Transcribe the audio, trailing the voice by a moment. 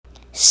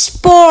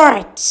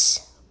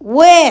Sports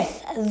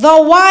with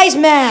the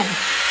Wiseman.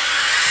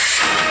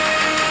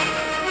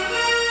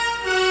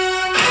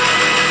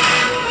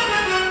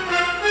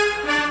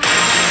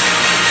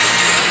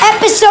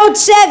 Episode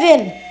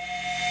 7.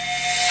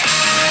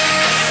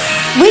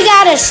 We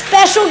got a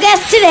special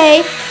guest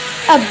today,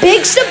 a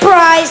big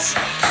surprise.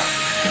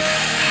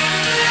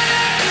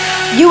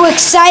 You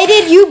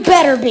excited? You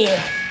better be.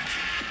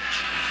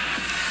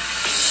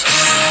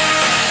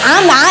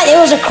 I'm not. It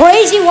was a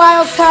crazy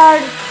wild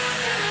card.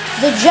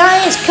 The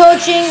Giants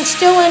coaching,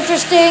 still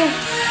interesting.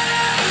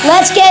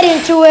 Let's get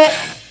into it.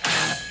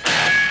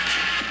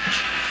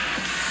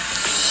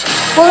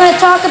 We're going to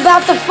talk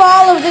about the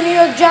fall of the New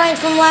York Giants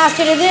from last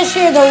year to this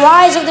year, the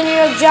rise of the New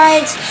York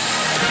Giants,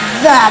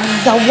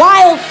 the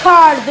wild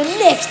card, the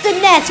Knicks, the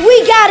Nets.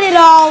 We got it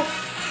all.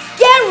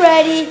 Get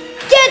ready,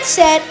 get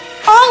set,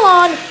 all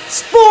on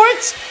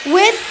Sports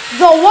with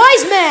the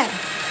Wiseman.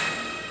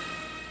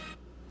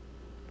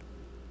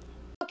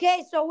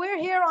 Okay, so we're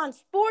here on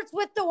Sports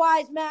with the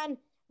Wiseman.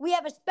 We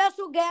have a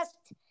special guest,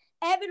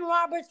 Evan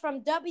Roberts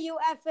from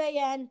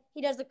WFAN.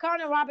 He does the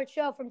Carter Roberts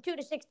Show from 2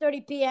 to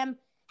 6:30 p.m.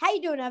 How you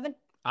doing, Evan?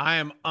 I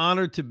am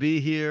honored to be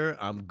here.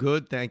 I'm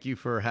good. Thank you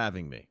for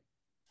having me.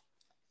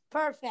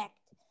 Perfect.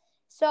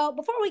 So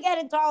before we get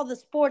into all the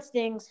sports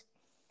things,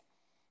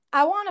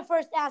 I want to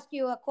first ask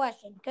you a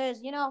question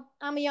because,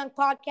 I'm a young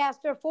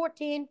podcaster,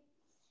 14,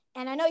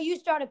 and I know you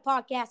started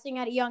podcasting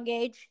at a young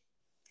age.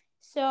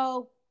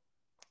 So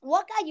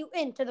what got you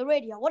into the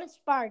radio? What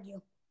inspired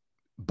you?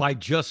 By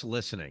just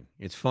listening.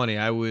 It's funny.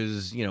 I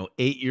was,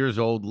 8 years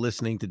old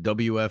listening to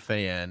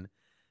WFAN,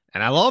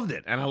 and I loved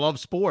it. And I love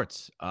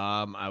sports.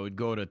 I would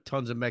go to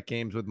tons of Met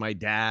games with my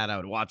dad. I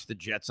would watch the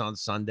Jets on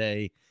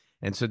Sunday.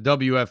 And so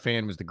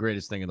WFAN was the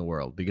greatest thing in the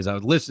world because I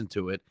would listen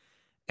to it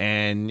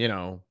and,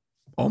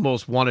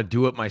 almost want to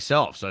do it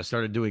myself. So I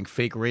started doing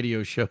fake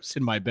radio shows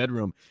in my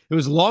bedroom. It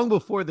was long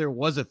before there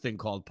was a thing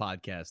called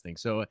podcasting.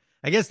 So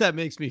I guess that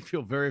makes me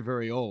feel very,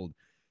 very old.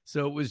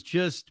 So it was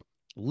just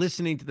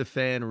listening to the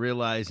fan,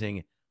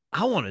 realizing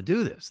I want to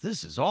do this.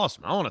 This is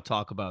awesome. I want to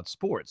talk about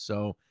sports.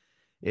 So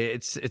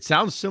it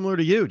sounds similar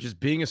to you, just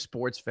being a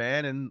sports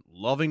fan and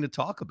loving to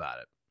talk about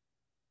it.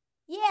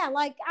 Yeah,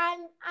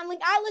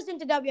 I listen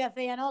to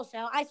WFAN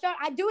also.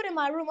 I do it in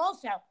my room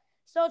also.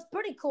 So it's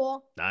pretty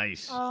cool.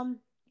 Nice.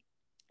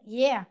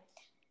 Yeah.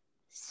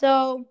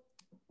 So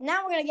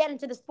now we're going to get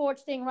into the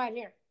sports thing right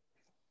here.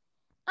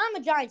 I'm a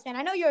Giants fan.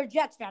 I know you're a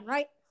Jets fan,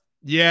 right?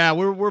 Yeah,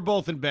 we're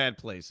both in bad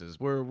places.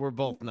 We're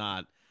both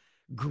not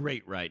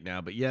great right now,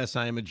 but yes,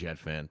 I am a Jet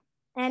fan.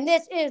 And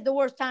this is the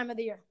worst time of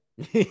the year.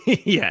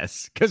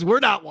 Yes, because we're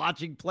not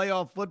watching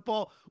playoff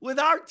football with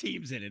our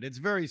teams in it. It's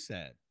very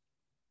sad.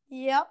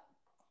 Yep.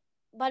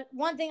 But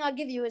one thing I'll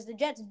give you is the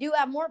Jets do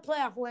have more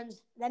playoff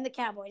wins than the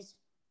Cowboys.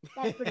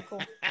 That's pretty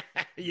cool.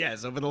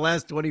 Yes, over the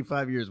last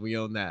 25 years, we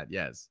own that.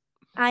 Yes.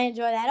 I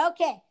enjoy that.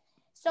 Okay.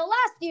 So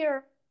last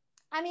year,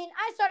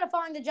 I started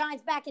following the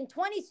Giants back in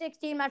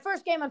 2016. My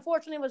first game,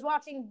 unfortunately, was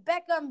watching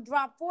Beckham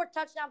drop 4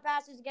 touchdown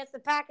passes against the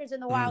Packers in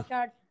the wild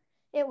card.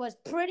 It was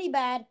pretty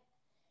bad.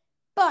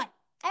 But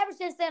ever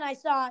since then, I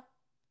saw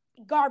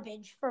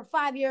garbage for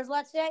 5 years,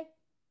 let's say.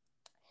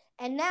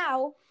 And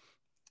now,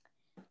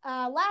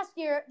 last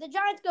year, the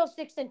Giants go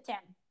 6-10.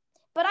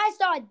 But I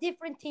saw a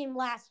different team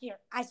last year.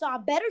 I saw a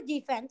better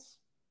defense.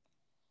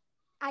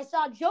 I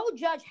saw Joe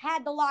Judge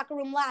had the locker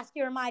room last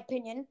year, in my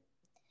opinion.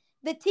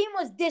 The team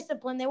was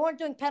disciplined. They weren't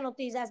doing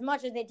penalties as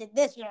much as they did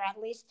this year, at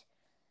least.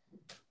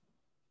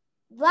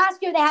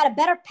 Last year, they had a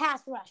better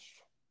pass rush.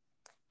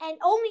 And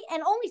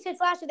only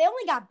since last year, they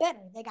only got better.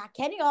 They got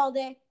Kenny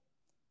Galladay.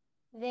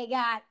 They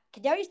got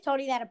Kadarius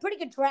Toney. They had a pretty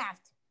good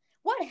draft.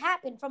 What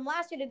happened from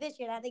last year to this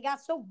year that they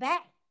got so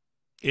bad?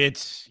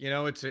 It's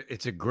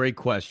a great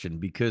question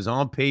because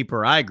on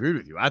paper, I agree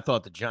with you. I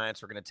thought the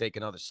Giants were going to take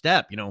another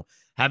step.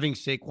 Having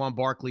Saquon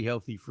Barkley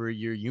healthy for a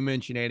year, you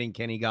mentioned adding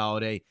Kenny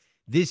Galladay.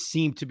 This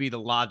seemed to be the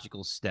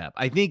logical step.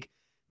 I think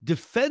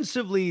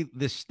defensively,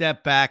 the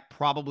step back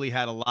probably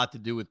had a lot to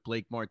do with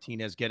Blake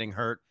Martinez getting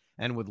hurt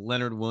and with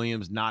Leonard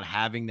Williams not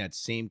having that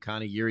same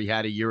kind of year he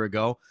had a year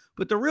ago.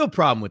 But the real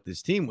problem with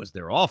this team was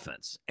their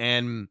offense.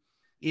 And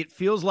it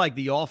feels like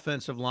the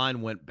offensive line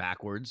went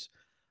backwards.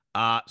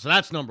 So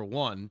that's number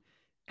one.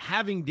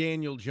 Having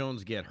Daniel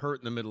Jones get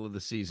hurt in the middle of the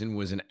season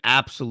was an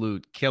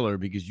absolute killer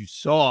because you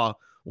saw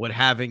what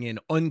having an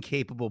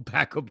incapable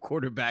backup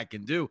quarterback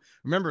can do.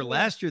 Remember,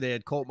 last year they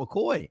had Colt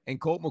McCoy, and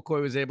Colt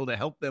McCoy was able to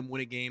help them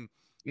win a game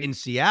in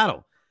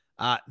Seattle.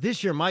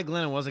 This year, Mike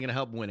Glennon wasn't going to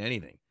help win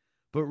anything.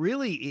 But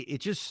really,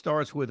 it just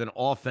starts with an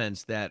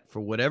offense that,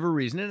 for whatever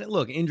reason, and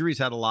look, injuries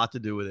had a lot to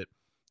do with it,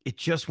 it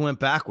just went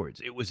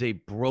backwards. It was a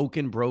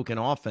broken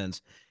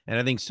offense. And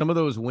I think some of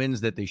those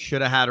wins that they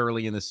should have had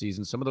early in the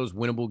season, some of those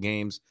winnable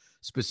games,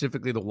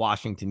 specifically the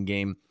Washington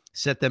game,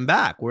 set them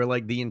back, where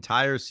like the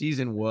entire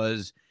season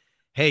was,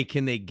 hey,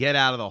 can they get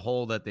out of the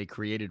hole that they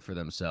created for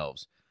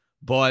themselves?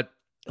 But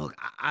look,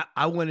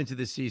 I went into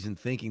this season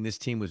thinking this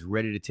team was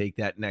ready to take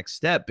that next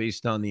step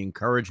based on the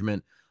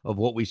encouragement of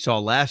what we saw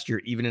last year,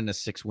 even in a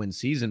 6-win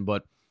season.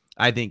 But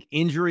I think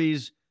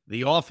injuries,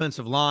 the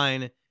offensive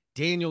line,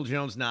 Daniel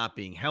Jones not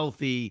being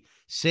healthy,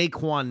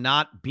 Saquon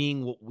not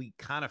being what we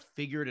kind of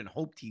figured and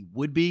hoped he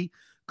would be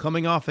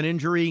coming off an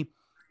injury.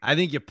 I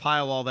think you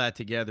pile all that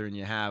together and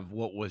you have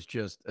what was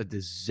just a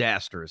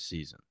disastrous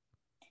season.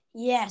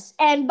 Yes.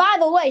 And by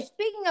the way,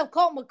 speaking of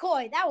Colt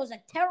McCoy, that was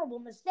a terrible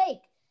mistake.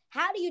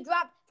 How do you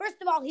drop? First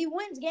of all, he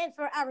wins games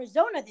for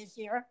Arizona this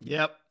year.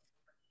 Yep.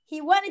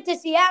 He went into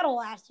Seattle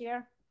last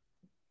year.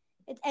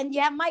 And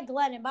you have Mike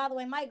Glennon. By the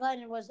way, Mike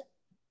Glennon was,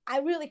 I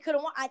really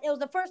couldn't watch. It was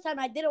the first time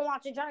I didn't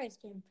watch a Giants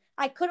game.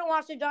 I couldn't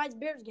watch the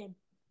Giants-Bears game.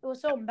 It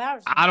was so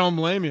embarrassing. I don't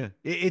blame you.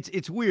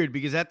 It's weird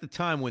because at the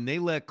time when they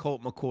let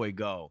Colt McCoy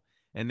go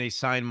and they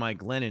signed Mike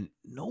Glennon,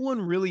 no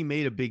one really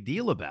made a big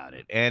deal about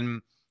it.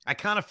 And I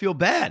kind of feel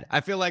bad.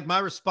 I feel like my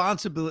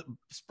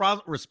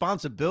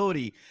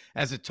responsibility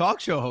as a talk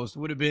show host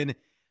would have been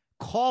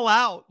call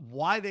out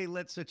why they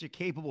let such a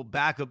capable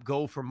backup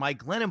go for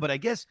Mike Glennon. But I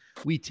guess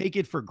we take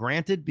it for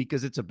granted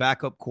because it's a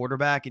backup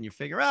quarterback and you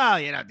figure,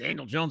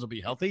 Daniel Jones will be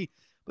healthy.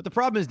 But the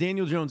problem is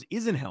Daniel Jones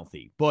isn't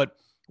healthy. But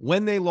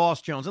when they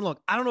lost Jones, and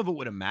look, I don't know if it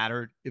would have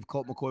mattered if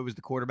Colt McCoy was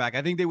the quarterback.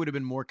 I think they would have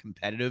been more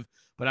competitive,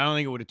 but I don't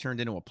think it would have turned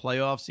into a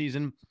playoff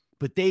season.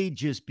 But they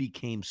just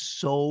became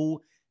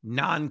so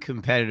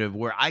non-competitive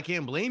where I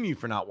can't blame you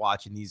for not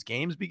watching these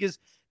games because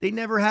they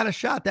never had a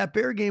shot. That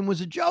Bear game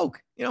was a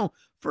joke.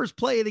 First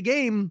play of the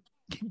game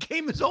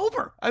is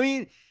over. I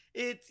mean,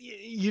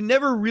 you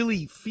never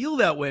really feel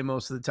that way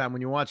most of the time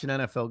when you watch an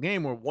NFL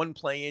game where one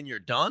play in, you're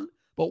done.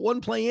 But one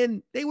play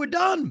in, they were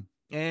done.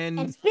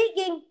 And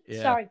speaking,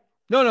 sorry.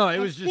 No,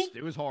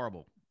 it was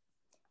horrible.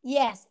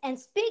 Yes, and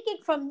speaking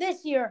from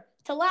this year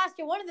to last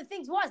year, one of the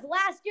things was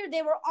last year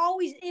they were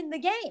always in the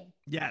game.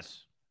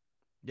 Yes.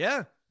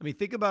 Yeah. I mean,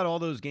 think about all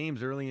those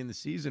games early in the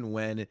season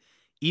when,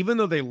 even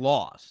though they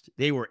lost,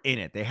 they were in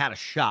it. They had a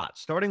shot,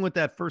 starting with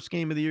that first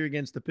game of the year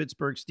against the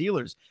Pittsburgh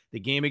Steelers, the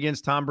game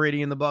against Tom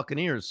Brady and the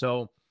Buccaneers.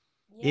 So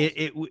yes.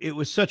 it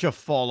was such a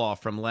fall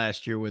off from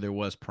last year where there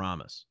was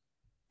promise.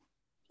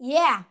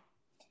 Yeah.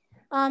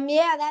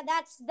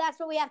 That's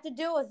what we have to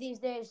deal with these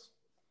days.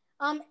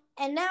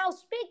 And now,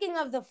 speaking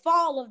of the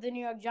fall of the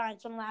New York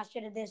Giants from last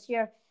year to this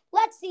year,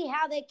 let's see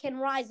how they can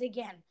rise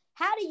again.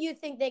 How do you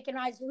think they can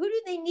rise? Who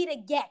do they need to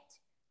get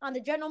on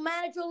the general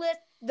manager list,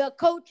 the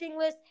coaching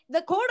list,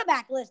 the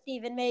quarterback list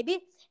even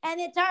maybe, and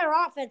the entire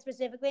offense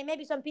specifically,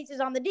 maybe some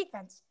pieces on the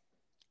defense?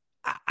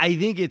 I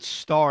think it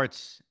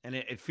starts, and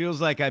it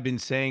feels like I've been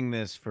saying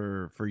this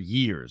for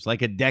years,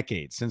 like a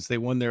decade since they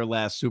won their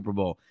last Super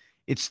Bowl.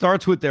 It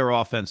starts with their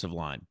offensive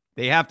line.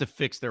 They have to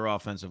fix their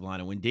offensive line.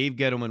 And when Dave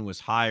Gettleman was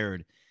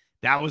hired,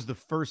 that was the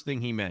first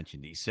thing he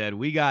mentioned. He said,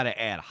 we got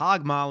to add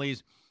hog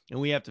mollies, and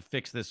we have to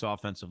fix this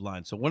offensive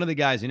line. So one of the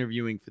guys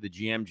interviewing for the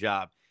GM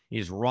job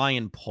is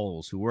Ryan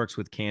Poles, who works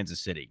with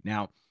Kansas City.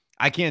 Now,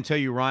 I can't tell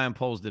you Ryan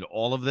Poles did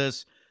all of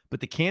this, but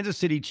the Kansas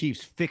City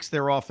Chiefs fixed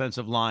their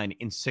offensive line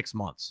in 6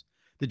 months.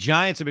 The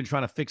Giants have been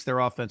trying to fix their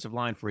offensive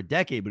line for a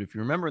decade, but if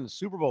you remember in the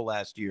Super Bowl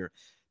last year,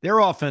 their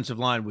offensive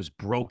line was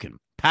broken.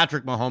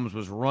 Patrick Mahomes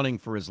was running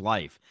for his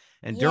life.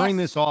 And during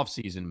this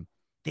offseason,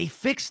 they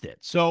fixed it.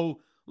 So,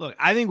 look,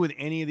 I think with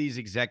any of these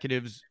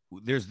executives,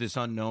 there's this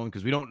unknown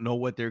because we don't know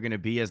what they're going to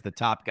be as the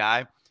top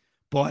guy.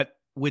 But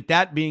with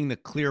that being the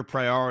clear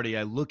priority,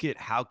 I look at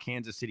how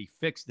Kansas City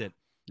fixed it.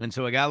 And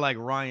so a guy like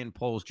Ryan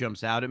Poles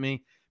jumps out at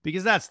me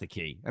because that's the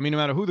key. I mean, no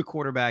matter who the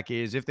quarterback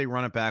is, if they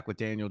run it back with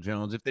Daniel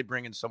Jones, if they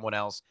bring in someone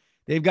else,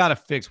 they've got to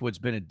fix what's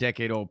been a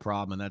decade-old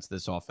problem, and that's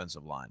this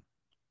offensive line.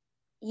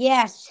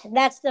 Yes,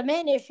 that's the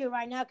main issue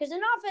right now because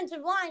an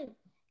offensive line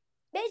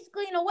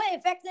basically, in a way,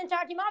 affects the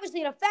entire team.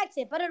 Obviously, it affects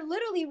it, but it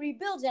literally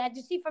rebuilds it. As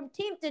you see from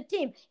team to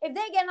team, if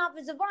they get an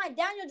offensive line,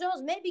 Daniel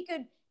Jones maybe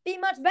could be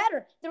much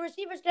better. The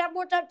receivers could have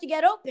more time to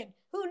get open.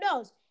 Who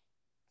knows?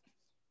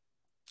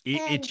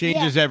 It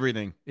changes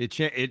everything. It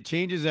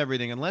changes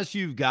everything. Unless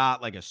you've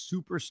got like a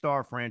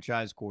superstar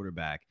franchise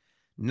quarterback,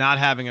 not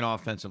having an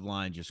offensive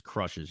line just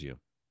crushes you.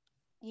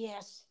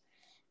 Yes.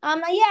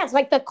 It's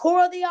like the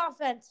core of the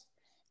offense.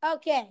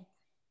 Okay.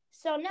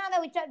 So now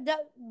that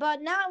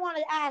but now I want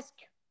to ask,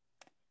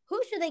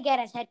 who should they get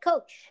as head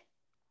coach?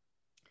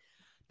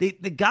 The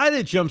guy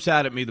that jumps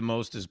out at me the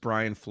most is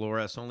Brian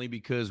Flores, only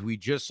because we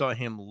just saw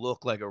him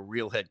look like a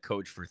real head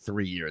coach for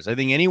 3 years. I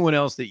think anyone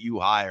else that you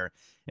hire,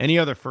 any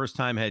other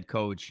first-time head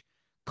coach,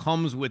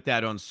 comes with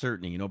that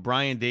uncertainty.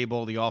 Brian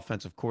Daboll, the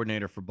offensive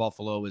coordinator for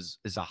Buffalo, is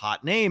a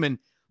hot name. And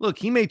look,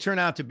 he may turn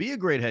out to be a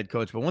great head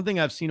coach, but one thing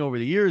I've seen over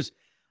the years,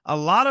 a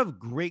lot of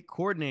great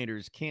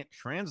coordinators can't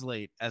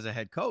translate as a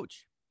head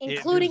coach.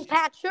 Including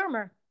Pat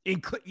Shurmur.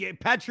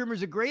 Pat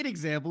Shurmur's a great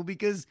example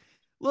because,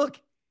 look,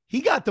 he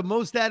got the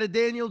most out of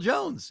Daniel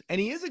Jones, and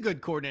he is a good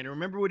coordinator.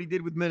 Remember what he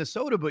did with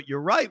Minnesota, but you're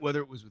right.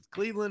 Whether it was with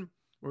Cleveland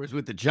or it was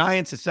with the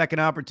Giants, a second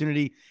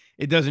opportunity,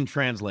 it doesn't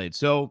translate.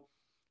 So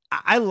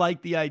I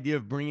like the idea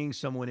of bringing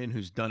someone in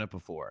who's done it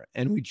before.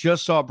 And we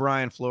just saw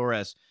Brian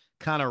Flores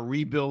kind of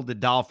rebuild the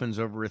Dolphins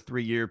over a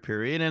 3-year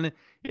period, and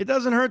it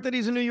doesn't hurt that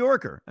he's a New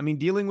Yorker. I mean,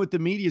 dealing with the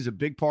media is a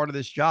big part of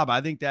this job.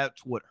 I think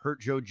that's what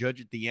hurt Joe Judge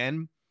at the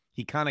end.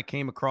 He kind of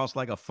came across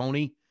like a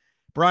phony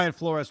Brian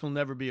Flores will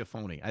never be a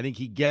phony. I think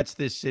he gets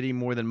this city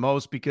more than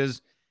most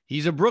because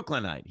he's a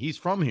Brooklynite. He's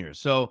from here.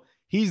 So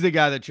he's the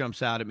guy that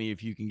jumps out at me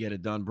if you can get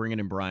it done, bringing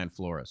in Brian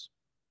Flores.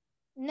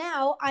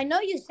 Now, I know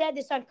you said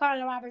this on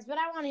Carter Roberts, but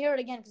I want to hear it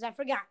again because I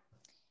forgot.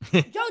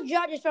 Joe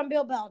Judge is from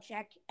Bill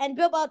Belichick, and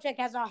Bill Belichick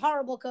has a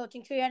horrible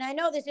coaching tree, and I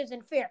know this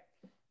isn't fair.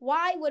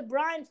 Why would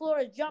Brian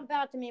Flores jump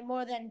out to me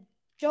more than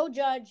Joe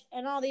Judge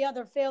and all the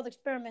other failed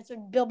experiments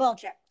with Bill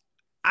Belichick?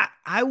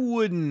 I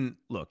wouldn't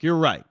look. You're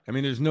right. I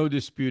mean, there's no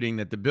disputing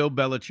that the Bill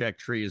Belichick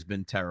tree has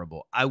been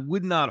terrible. I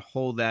would not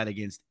hold that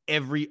against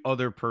every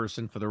other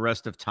person for the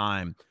rest of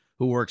time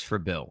who works for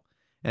Bill.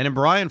 And in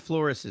Brian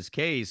Flores'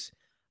 case,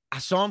 I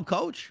saw him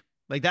coach.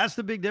 Like, that's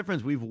the big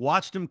difference. We've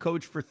watched him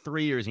coach for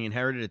 3 years. He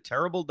inherited a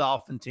terrible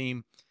Dolphin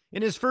team.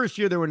 In his first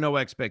year, there were no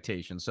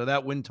expectations. So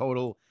that win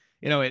total,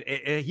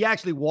 he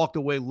actually walked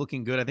away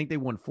looking good. I think they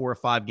won 4 or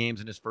 5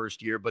 games in his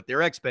first year, but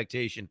their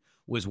expectation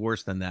was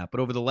worse than that. But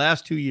over the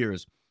last 2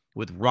 years,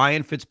 with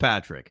Ryan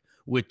Fitzpatrick,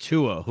 with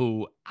Tua,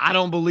 who I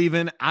don't believe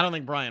in, I don't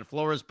think Brian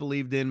Flores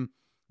believed in,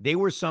 they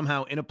were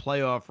somehow in a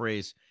playoff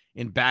race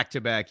in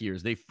back-to-back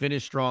years. They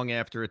finished strong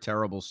after a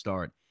terrible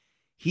start.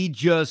 He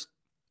just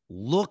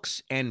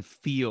looks and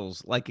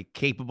feels like a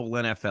capable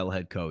NFL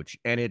head coach.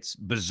 And it's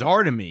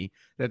bizarre to me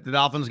that the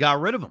Dolphins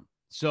got rid of him.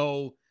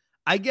 So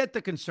I get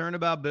the concern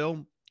about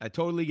Bill. I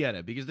totally get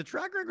it because the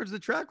track record is the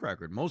track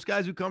record. Most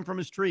guys who come from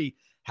his tree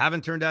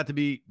haven't turned out to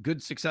be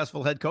good,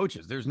 successful head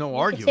coaches. There's no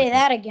arguing. Say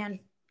that again.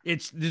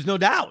 There's no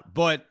doubt.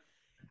 But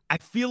I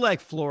feel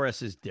like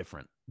Flores is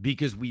different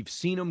because we've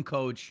seen him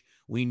coach.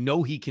 We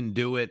know he can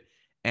do it.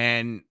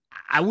 And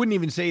I wouldn't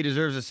even say he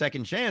deserves a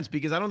second chance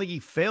because I don't think he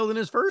failed in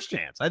his first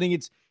chance. I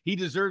think he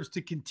deserves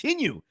to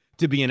continue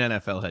to be an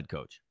NFL head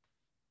coach.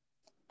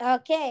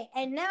 Okay,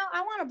 and now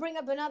I want to bring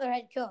up another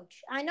head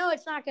coach. I know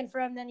it's not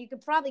confirmed, and you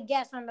could probably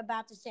guess what I'm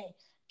about to say.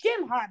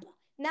 Jim Harbaugh.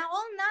 Now,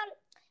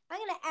 I'm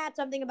going to add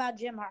something about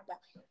Jim Harbaugh.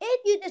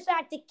 If you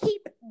decide to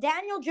keep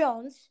Daniel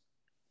Jones,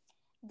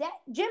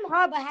 Jim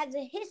Harbaugh has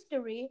a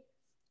history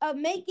of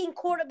making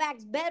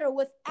quarterbacks better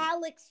with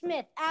Alex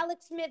Smith.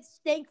 Alex Smith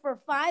stayed for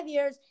 5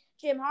 years.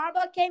 Jim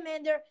Harbaugh came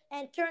in there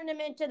and turned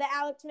him into the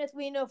Alex Smith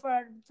we know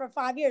for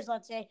 5 years,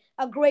 let's say,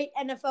 a great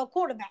NFL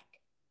quarterback.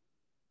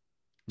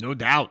 No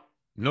doubt.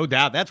 No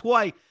doubt. That's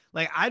why,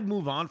 I'd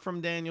move on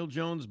from Daniel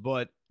Jones,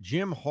 but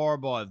Jim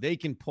Harbaugh, if they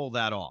can pull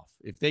that off,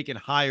 if they can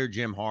hire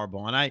Jim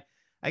Harbaugh, and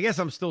I guess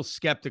I'm still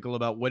skeptical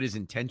about what his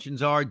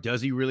intentions are.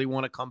 Does he really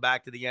want to come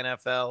back to the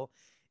NFL?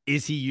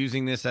 Is he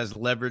using this as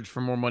leverage for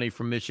more money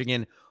from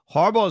Michigan?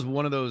 Harbaugh is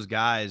one of those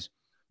guys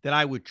that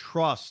I would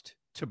trust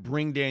to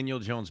bring Daniel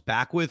Jones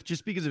back with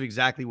just because of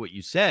exactly what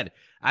you said.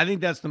 I think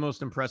that's the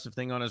most impressive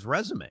thing on his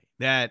resume,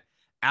 that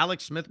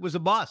Alex Smith was a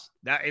bust.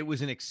 That it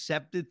was an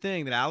accepted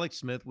thing that Alex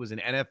Smith was an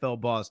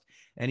NFL bust,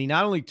 and he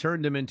not only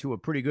turned him into a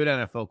pretty good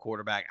NFL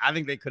quarterback, I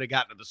think they could have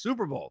gotten to the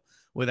Super Bowl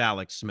with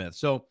Alex Smith.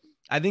 So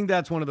I think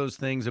that's one of those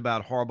things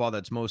about Harbaugh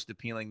that's most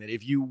appealing, that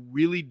if you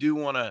really do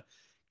want to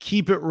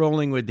keep it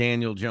rolling with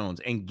Daniel Jones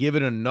and give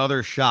it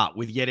another shot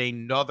with yet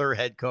another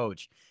head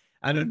coach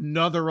and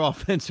another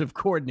offensive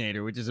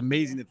coordinator, which is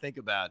amazing to think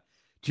about,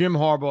 Jim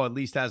Harbaugh at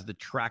least has the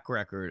track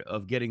record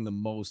of getting the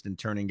most and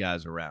turning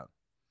guys around.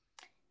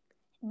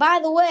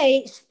 By the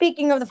way,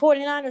 speaking of the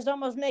 49ers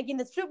almost making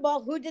the Super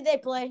Bowl, who did they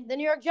play? The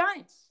New York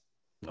Giants.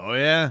 Oh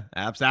yeah,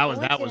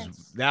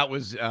 that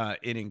was an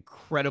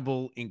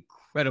incredible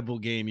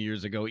game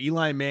years ago.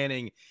 Eli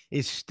Manning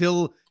is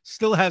still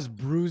has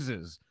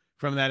bruises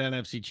from that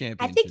NFC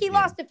Championship. I think he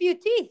lost a few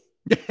teeth.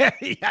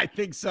 Yeah, I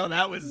think so.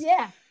 That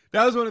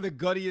was one of the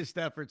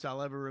guttiest efforts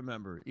I'll ever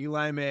remember.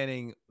 Eli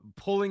Manning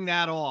pulling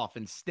that off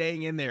and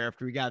staying in there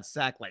after he got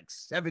sacked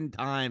 7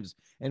 times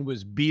and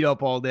was beat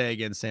up all day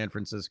against San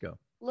Francisco.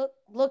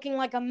 Looking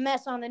like a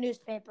mess on the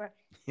newspaper.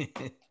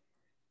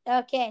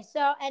 Okay,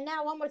 so, and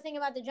now one more thing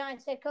about the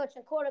Giants head coach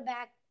and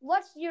quarterback.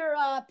 What's your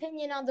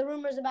opinion on the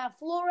rumors about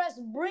Flores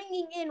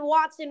bringing in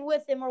Watson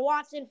with him, or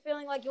Watson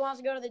feeling like he wants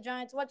to go to the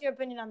Giants? What's your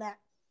opinion on that?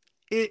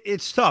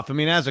 It's tough. I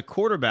mean, as a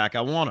quarterback,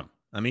 I want him.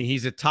 I mean,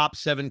 he's a top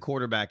 7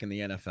 quarterback in the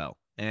NFL.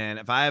 And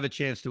if I have a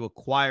chance to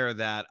acquire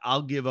that,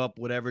 I'll give up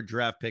whatever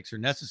draft picks are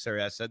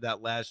necessary. I said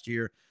that last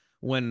year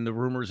when the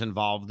rumors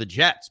involved the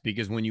Jets,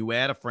 because when you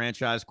add a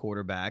franchise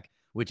quarterback,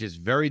 which is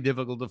very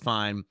difficult to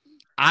find,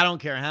 I don't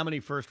care how many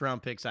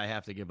first-round picks I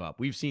have to give up.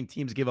 We've seen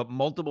teams give up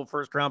multiple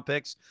first-round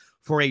picks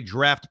for a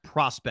draft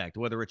prospect,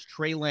 whether it's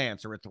Trey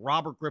Lance or it's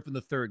Robert Griffin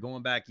III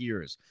going back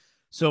years.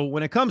 So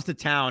when it comes to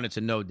talent, it's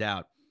a no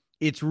doubt.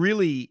 It's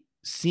really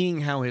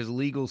seeing how his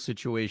legal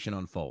situation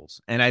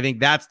unfolds. And I think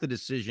that's the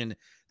decision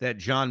that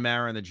John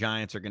Mara and the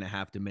Giants are going to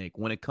have to make.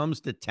 When it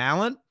comes to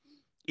talent,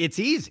 it's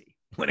easy.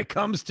 When it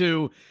comes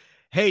to,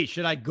 hey,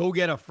 should I go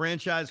get a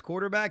franchise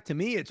quarterback? To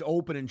me, it's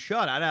open and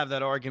shut. I'd have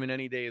that argument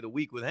any day of the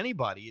week with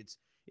anybody.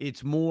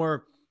 It's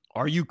more,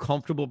 are you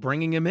comfortable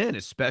bringing him in,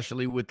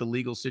 especially with the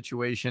legal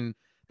situation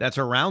that's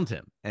around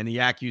him and the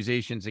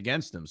accusations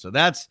against him? So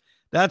that's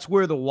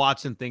where the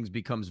Watson things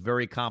becomes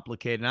very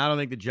complicated. And I don't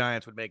think the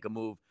Giants would make a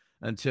move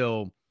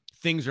until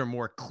things are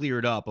more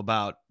cleared up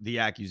about the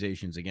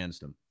accusations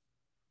against him.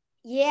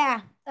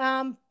 Yeah.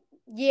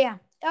 Yeah.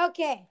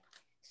 Okay.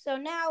 So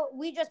now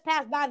we just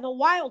passed by the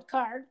wild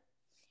card.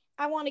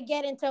 I want to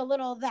get into a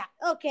little of that.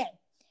 Okay.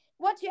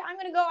 I'm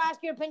going to go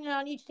ask your opinion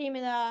on each team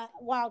in the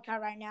wild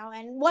card right now,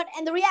 and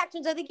the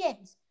reactions of the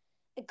games,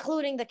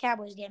 including the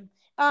Cowboys game.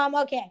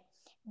 Okay.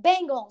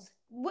 Bengals.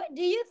 What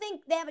do you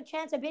think they have a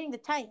chance of beating the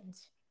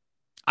Titans?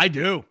 I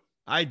do.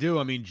 I do.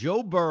 I mean,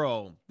 Joe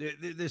Burrow,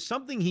 there's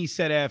something he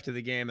said after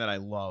the game that I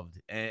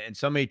loved, and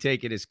some may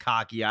take it as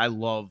cocky. I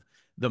love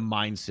the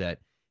mindset.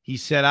 He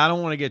said, I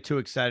don't want to get too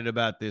excited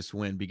about this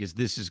win because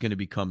this is going to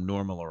become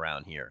normal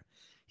around here.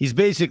 He's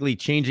basically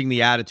changing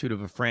the attitude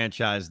of a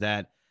franchise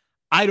that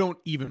I don't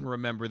even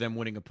remember them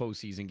winning a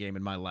postseason game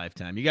in my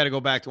lifetime. You got to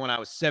go back to when I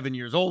was 7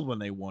 years old when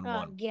they won Oh,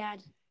 one.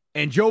 God.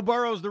 And Joe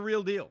Burrow's the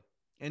real deal.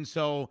 And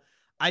so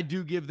I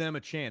do give them a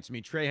chance. I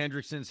mean, Trey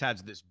Hendrickson's had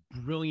this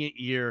brilliant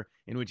year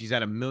in which he's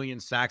had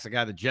 1,000,000 sacks, a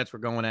guy the Jets were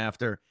going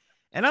after.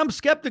 And I'm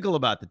skeptical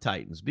about the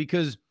Titans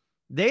because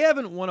they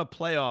haven't won a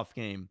playoff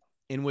game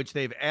in which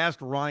they've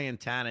asked Ryan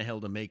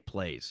Tannehill to make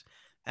plays.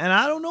 And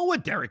I don't know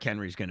what Derrick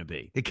Henry's going to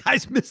be. The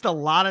guy's missed a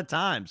lot of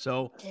time.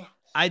 So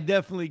I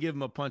definitely give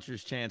him a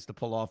puncher's chance to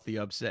pull off the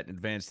upset and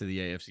advance to the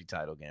AFC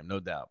title game, no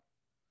doubt.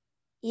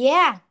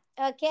 Yeah.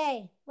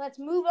 Okay. Let's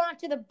move on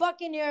to the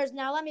Buccaneers.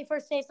 Now, let me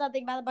first say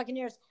something about the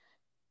Buccaneers.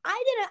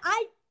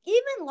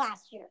 Even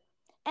last year,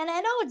 and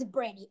I know it's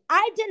Brady,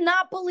 I did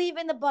not believe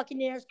in the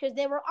Buccaneers because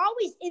they were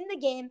always in the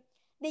game.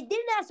 They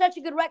didn't have such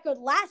a good record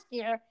last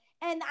year.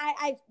 And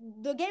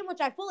the game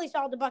which I fully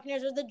saw the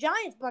Buccaneers was the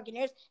Giants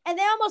Buccaneers, and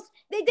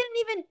they didn't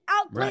even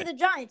outplay the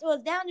Giants. It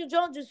was Daniel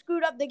Jones who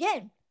screwed up the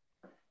game.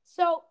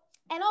 So,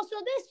 and also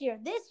this year,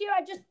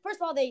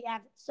 first of all, they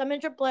have some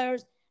injured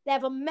players. They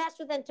have a mess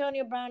with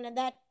Antonio Brown and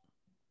that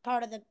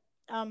part of the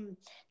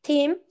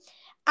team.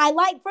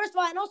 First of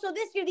all, and also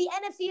this year, the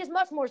NFC is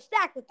much more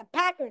stacked with the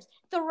Packers,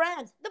 the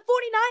Rams, the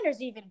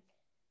 49ers even.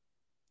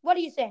 What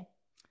do you say?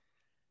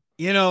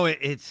 You know,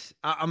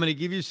 I'm going to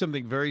give you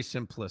something very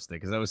simplistic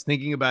because I was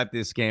thinking about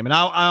this game, and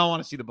I don't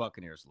want to see the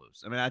Buccaneers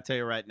lose. I mean, I tell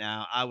you right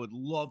now, I would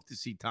love to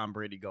see Tom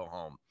Brady go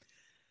home.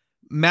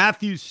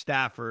 Matthew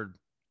Stafford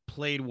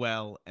played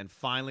well and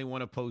finally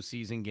won a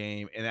postseason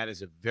game, and that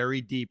is a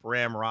very deep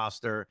Ram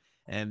roster.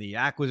 And the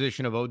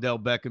acquisition of Odell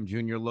Beckham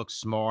Jr. looks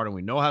smart, and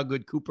we know how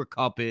good Cooper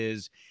Kupp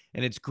is,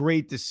 and it's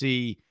great to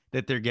see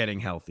that they're getting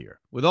healthier.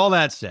 With all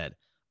that said,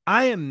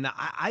 I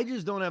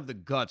just don't have the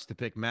guts to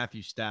pick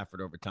Matthew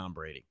Stafford over Tom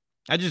Brady.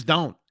 I just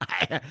don't.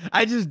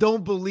 I just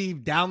don't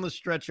believe down the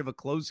stretch of a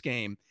close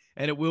game,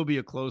 and it will be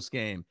a close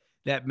game,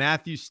 that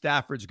Matthew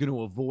Stafford's going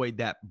to avoid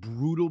that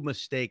brutal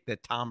mistake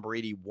that Tom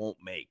Brady won't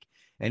make.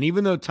 And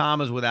even though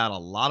Tom is without a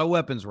lot of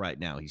weapons right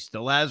now, he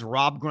still has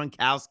Rob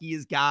Gronkowski,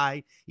 his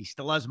guy. He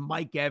still has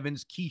Mike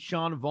Evans.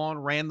 Keyshawn Vaughn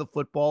ran the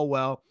football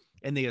well,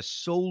 and they are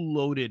so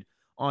loaded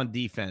on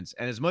defense.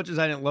 And as much as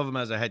I didn't love him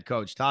as a head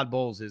coach, Todd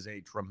Bowles is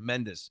a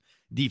tremendous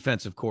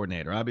defensive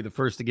coordinator. I'll be the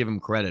first to give him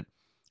credit.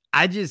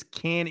 I just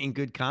can't, in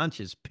good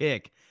conscience,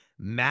 pick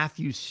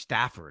Matthew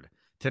Stafford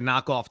to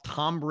knock off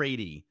Tom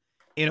Brady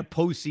in a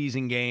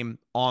postseason game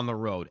on the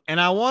road. And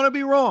I want to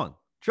be wrong.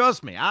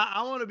 Trust me,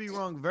 I want to be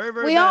wrong very,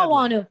 very badly. We all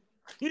want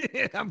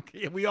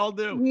to. We all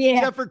do. Yeah.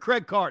 Except for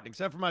Craig Carton,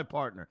 except for my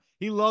partner.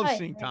 He loves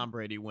seeing Tom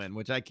Brady win,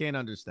 which I can't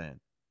understand.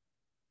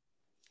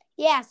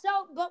 Yeah,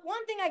 but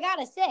one thing I got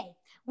to say,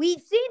 we've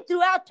seen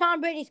throughout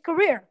Tom Brady's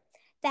career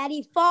that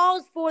he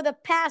falls for the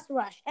pass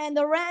rush, and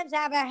the Rams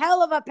have a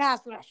hell of a pass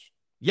rush.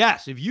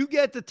 Yes, if you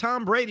get to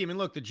Tom Brady, I mean,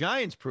 look, the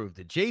Giants proved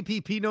it.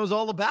 JPP knows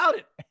all about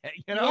it,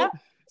 Yep.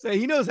 So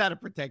he knows how to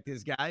protect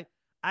his guy.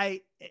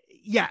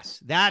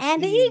 Yes, that's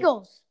and the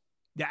Eagles.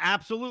 Yeah,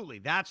 absolutely.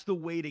 That's the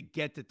way to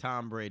get to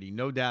Tom Brady,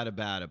 no doubt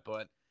about it.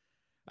 But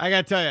I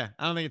got to tell you,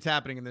 I don't think it's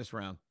happening in this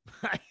round.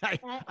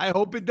 I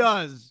hope it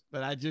does,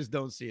 but I just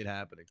don't see it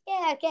happening.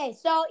 Yeah, okay.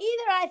 So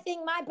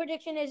my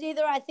prediction is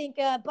I think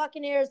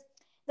Buccaneers,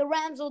 the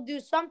Rams will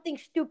do something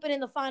stupid in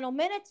the final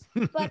minutes.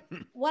 But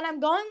what I'm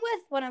going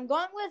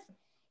with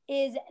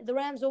is the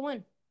Rams will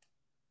win.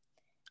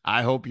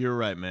 I hope you're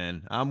right,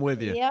 man. I'm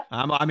with you. Yep.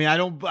 I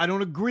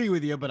don't agree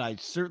with you, but I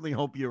certainly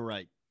hope you're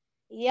right.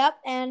 Yep.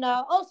 And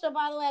also,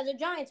 by the way, as a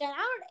Giants fan,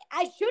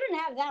 I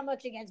shouldn't have that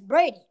much against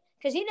Brady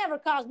because he never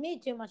caused me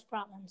too much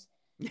problems.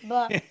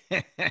 But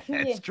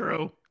that's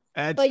true.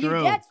 That's but true.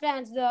 You Jets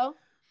fans, though,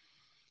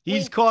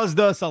 he's caused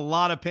us a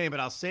lot of pain. But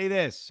I'll say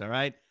this, all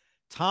right?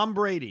 Tom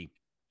Brady,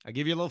 I'll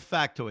give you a little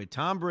factoid.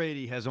 Tom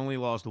Brady has only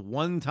lost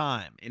one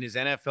time in his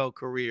NFL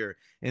career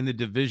in the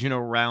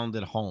divisional round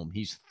at home.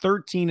 He's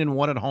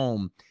 13-1 at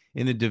home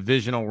in the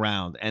divisional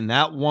round. And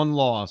that one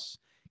loss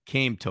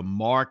came to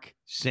Mark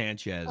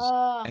Sanchez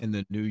and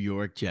the New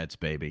York Jets,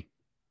 baby.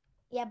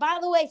 Yeah, by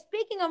the way,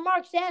 speaking of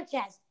Mark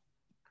Sanchez,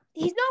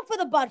 he's known for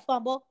the butt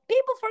fumble.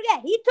 People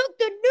forget. He took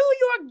the New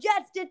York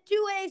Jets to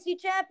 2 AFC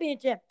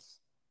championships.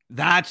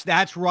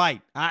 That's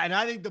right. And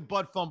I think the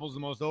butt fumble is the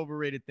most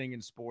overrated thing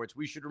in sports.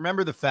 We should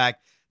remember the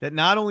fact that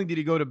not only did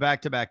he go to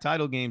back-to-back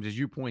title games, as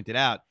you pointed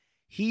out,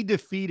 he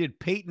defeated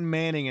Peyton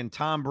Manning and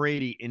Tom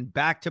Brady in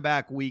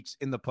back-to-back weeks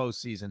in the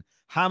postseason.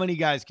 How many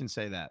guys can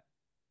say that?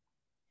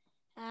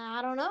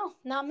 I don't know.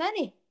 Not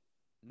many.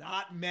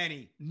 Not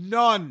many.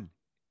 None.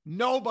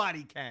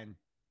 Nobody can.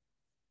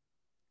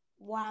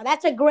 Wow,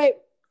 that's a great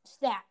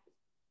stat.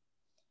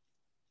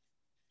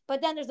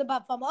 But then there's the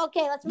butt fumble.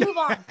 Okay, let's move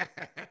on.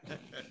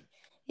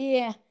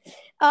 Yeah.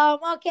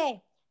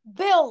 Okay.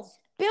 Bills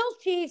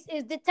Chiefs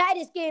is the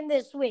tightest game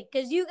this week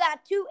because you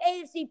got two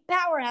AFC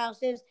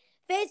powerhouses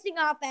facing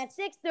off at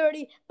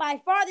 6:30.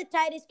 By far the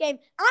tightest game.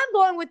 I'm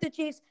going with the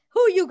Chiefs.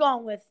 Who are you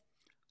going with?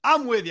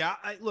 I'm with you.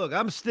 Look,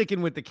 I'm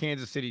sticking with the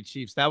Kansas City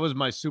Chiefs. That was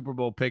my Super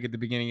Bowl pick at the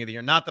beginning of the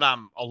year. Not that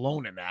I'm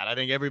alone in that. I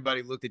think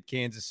everybody looked at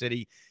Kansas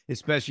City,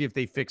 especially if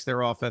they fixed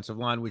their offensive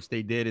line, which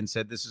they did, and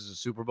said this is a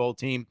Super Bowl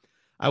team.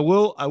 I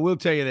will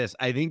tell you this.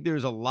 I think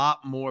there's a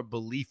lot more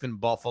belief in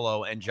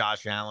Buffalo and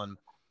Josh Allen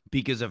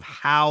because of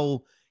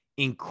how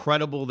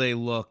incredible they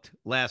looked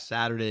last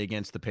Saturday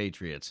against the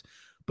Patriots.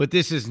 But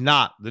this is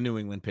not the New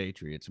England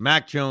Patriots.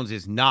 Mac Jones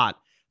is not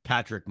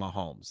Patrick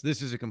Mahomes.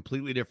 This is a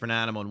completely different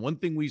animal. And one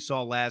thing we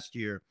saw last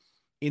year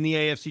in the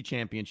AFC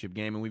Championship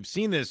game, and we've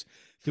seen this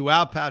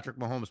throughout Patrick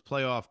Mahomes'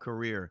 playoff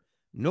career,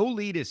 no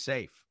lead is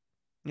safe.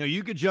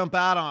 You could jump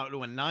out on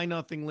to a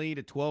 9-0 lead,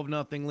 a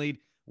 12-0 lead.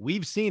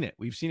 We've seen it.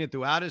 We've seen it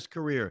throughout his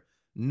career.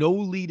 No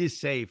lead is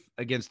safe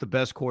against the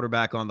best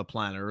quarterback on the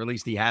planet, or at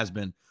least he has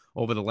been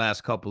over the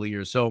last couple of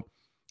years. So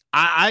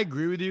I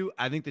agree with you.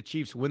 I think the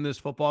Chiefs win this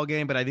football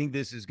game, but I think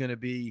this is going to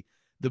be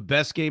the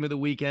best game of the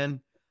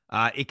weekend.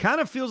 It kind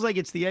of feels like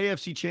it's the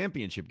AFC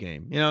Championship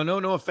game. No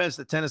offense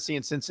to Tennessee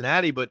and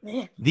Cincinnati, but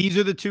these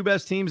are the two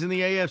best teams in the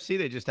AFC.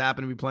 They just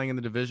happen to be playing in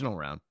the divisional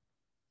round.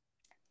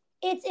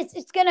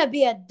 It's gonna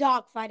be a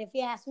dogfight if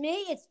you ask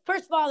me. It's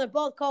first of all, they're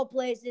both cold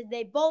places.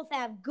 They both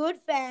have good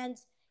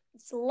fans.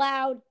 It's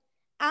loud.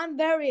 I'm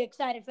very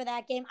excited for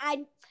that game.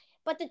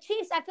 But the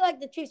Chiefs, I feel like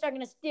the Chiefs are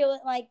gonna steal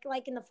it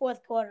like in the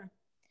fourth quarter,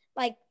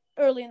 like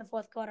early in the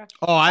fourth quarter.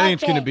 Oh, I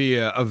think it's going to be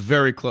a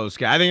very close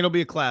game. I think it'll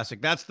be a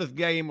classic. That's the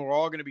game we're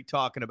all going to be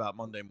talking about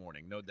Monday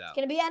morning, no doubt.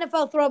 It's going to be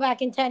NFL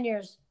throwback in 10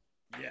 years.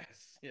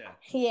 Yes, yeah.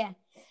 Yeah.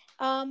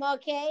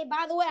 Okay,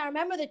 by the way, I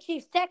remember the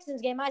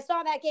Chiefs-Texans game. I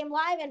saw that game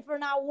live, and for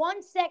not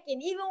 1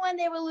 second, even when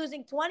they were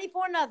losing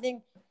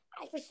 24-0,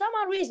 for some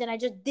odd reason, I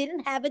just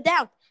didn't have a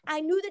doubt.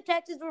 I knew the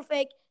Texans were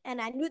fake,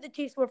 and I knew the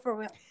Chiefs were for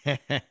real.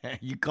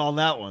 You called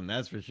that one,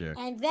 that's for sure.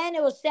 And then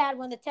it was sad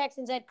when the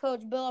Texans head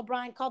coach Bill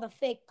O'Brien called a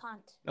fake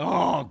punt.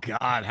 Oh,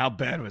 God, how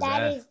bad was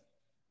that?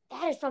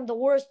 That is from the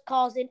worst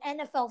calls in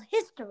NFL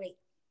history.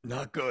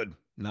 Not good.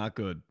 Not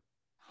good.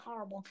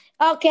 Horrible.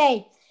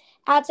 Okay,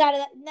 outside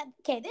of that,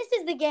 okay, this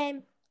is the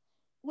game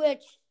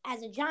which,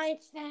 as a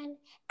Giants fan,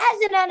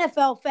 as an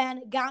NFL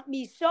fan, got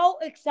me so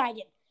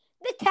excited.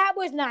 The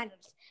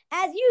Cowboys-Niners.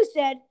 As you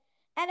said,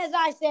 and as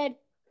I said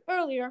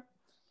earlier,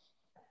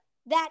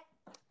 that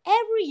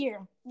every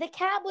year the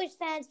Cowboys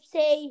fans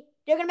say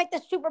they're going to make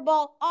the Super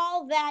Bowl,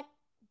 all that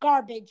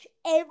garbage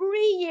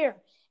every year.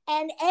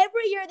 And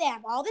every year they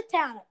have all the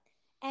talent.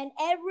 And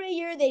every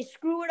year they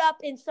screw it up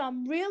in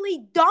some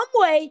really dumb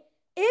way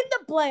in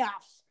the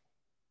playoffs.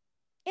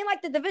 In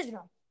like the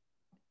divisional.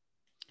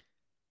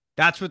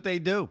 That's what they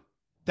do.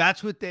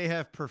 That's what they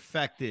have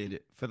perfected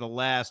for the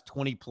last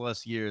 20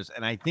 plus years.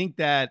 And I think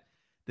that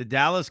the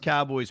Dallas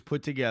Cowboys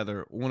put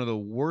together one of the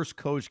worst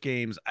coach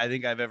games I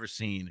think I've ever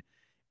seen,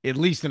 at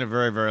least in a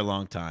very, very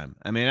long time.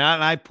 I mean,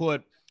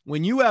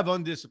 when you have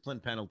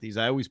undisciplined penalties,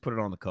 I always put it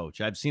on the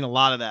coach. I've seen a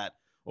lot of that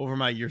over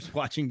my years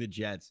watching the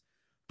Jets.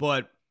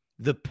 But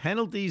the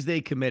penalties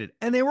they committed,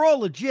 and they were all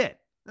legit.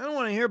 I don't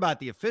want to hear about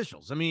the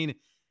officials. I mean,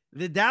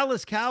 the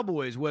Dallas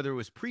Cowboys, whether it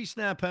was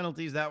pre-snap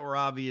penalties that were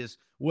obvious,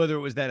 whether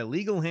it was that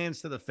illegal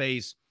hands to the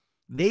face,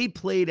 they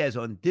played as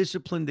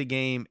undisciplined a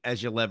game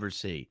as you'll ever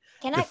see.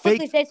 Can I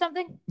quickly say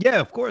something? Yeah,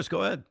 of course.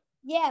 Go ahead.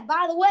 Yeah,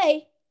 by the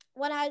way,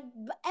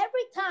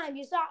 every time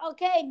you saw,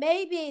 okay,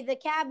 maybe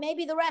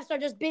the refs are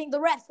just being the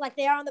refs like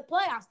they are in the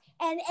playoffs.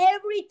 And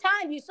every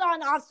time you saw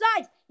an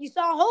offside, you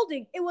saw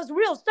holding, it was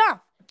real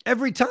stuff.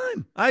 Every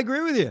time. I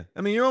agree with you.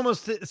 I mean, you're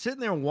almost sitting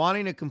there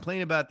wanting to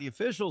complain about the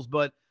officials,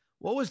 but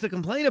what was the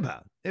complaint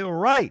about? They were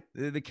right.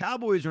 The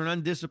Cowboys are an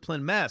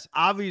undisciplined mess.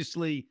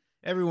 Obviously,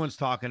 everyone's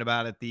talking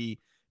about it. The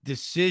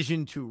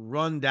decision to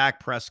run Dak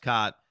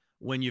Prescott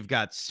when you've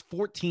got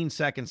 14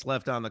 seconds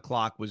left on the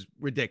clock was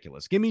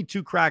ridiculous. Give me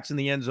 2 cracks in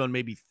the end zone,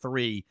 maybe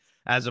 3,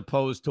 as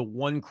opposed to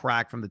 1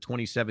 crack from the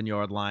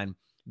 27-yard line.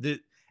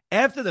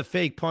 After the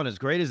fake punt, as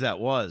great as that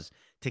was,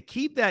 to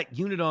keep that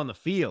unit on the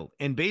field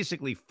and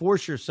basically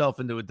force yourself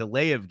into a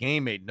delay of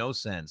game made no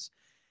sense.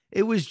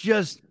 It was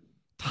just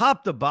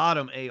top to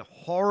bottom, a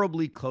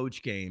horribly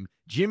coached game.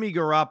 Jimmy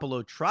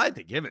Garoppolo tried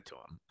to give it to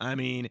him. I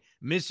mean,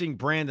 missing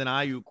Brandon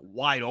Ayuk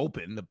wide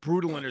open, the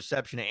brutal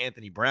interception of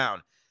Anthony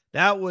Brown.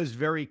 That was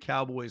very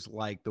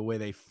Cowboys-like, the way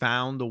they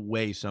found a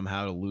way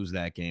somehow to lose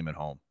that game at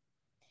home.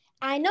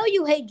 I know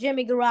you hate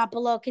Jimmy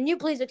Garoppolo. Can you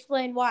please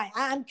explain why?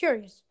 I'm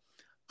curious.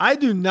 I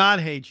do not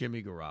hate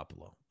Jimmy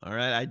Garoppolo. All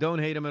right. I don't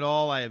hate him at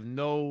all. I have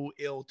no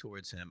ill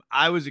towards him.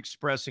 I was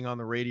expressing on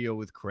the radio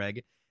with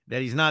Craig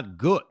that he's not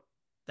good.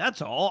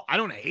 That's all. I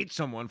don't hate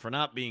someone for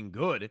not being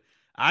good.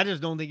 I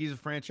just don't think he's a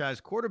franchise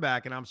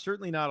quarterback, and I'm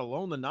certainly not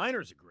alone. The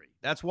Niners agree.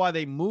 That's why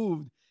they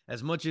moved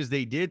as much as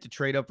they did to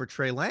trade up for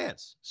Trey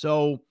Lance.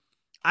 So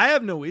I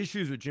have no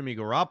issues with Jimmy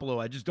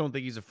Garoppolo. I just don't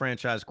think he's a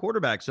franchise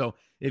quarterback. So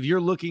if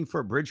you're looking for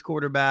a bridge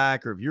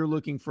quarterback or if you're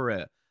looking for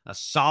a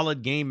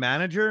solid game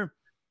manager,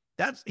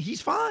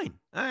 he's fine.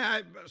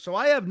 So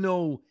I have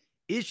no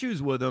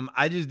issues with him.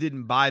 I just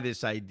didn't buy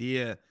this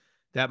idea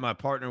that my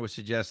partner was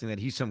suggesting that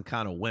he's some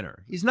kind of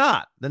winner. He's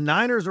not. The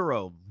Niners are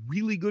a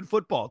really good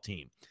football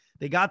team.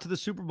 They got to the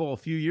Super Bowl a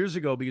few years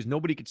ago because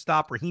nobody could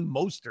stop Raheem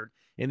Mostert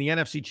in the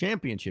NFC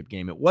Championship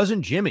game. It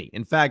wasn't Jimmy.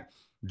 In fact,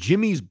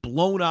 Jimmy's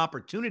blown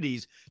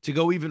opportunities to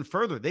go even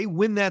further. They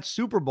win that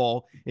Super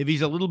Bowl if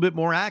he's a little bit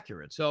more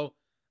accurate. So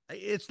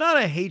it's not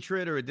a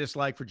hatred or a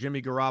dislike for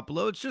Jimmy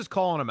Garoppolo. It's just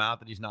calling him out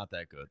that he's not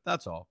that good.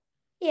 That's all.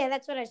 Yeah,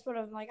 that's what I sort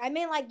of like. I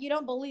mean, like, you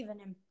don't believe in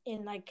him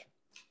in, like,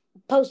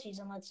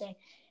 postseason, let's say.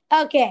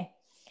 Okay.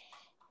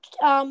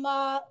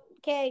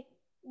 Okay.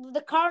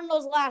 The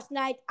Cardinals last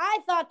night,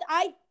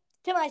 I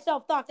to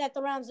myself thought that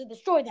the Rams would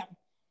destroy them.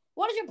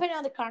 What is your opinion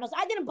on the Cardinals?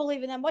 I didn't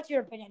believe in them. What's your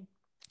opinion?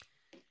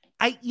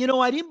 I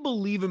didn't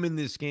believe him in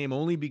this game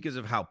only because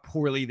of how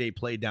poorly they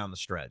played down the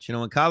stretch.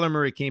 When Kyler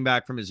Murray came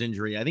back from his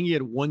injury, I think he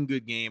had one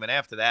good game, and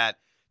after that,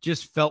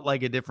 just felt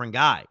like a different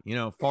guy,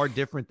 far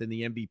different than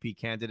the MVP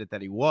candidate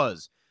that he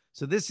was.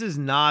 So this is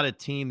not a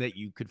team that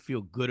you could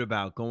feel good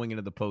about going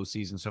into the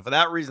postseason. So for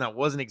that reason, I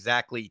wasn't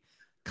exactly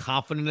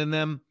confident in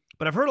them.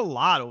 But I've heard a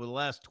lot over the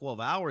last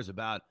 12 hours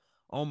about,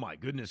 oh my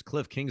goodness,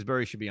 Cliff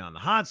Kingsbury should be on the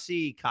hot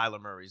seat.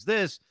 Kyler Murray's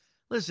this.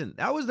 Listen,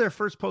 that was their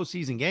first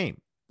postseason game.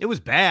 It was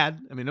bad.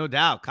 I mean, no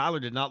doubt.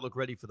 Kyler did not look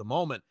ready for the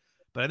moment.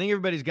 But I think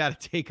everybody's got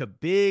to take a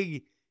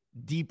big,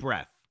 deep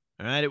breath.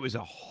 All right? It was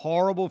a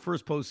horrible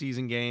first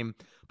postseason game.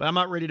 But I'm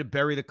not ready to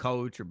bury the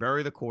coach or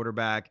bury the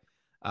quarterback.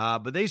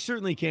 But they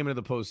certainly came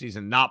into the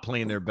postseason not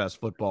playing their best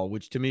football,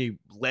 which to me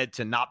led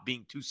to not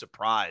being too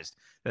surprised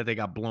that they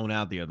got blown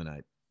out the other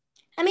night.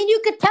 I mean,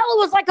 you could tell it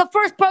was like a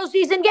first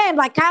postseason game.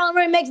 Like, Kyler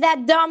Murray makes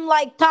that dumb,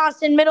 like,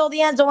 toss in middle of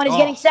the end zone when he's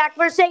getting sacked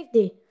for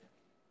safety.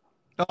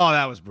 Oh,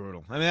 that was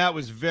brutal. I mean, that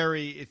was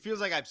it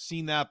feels like I've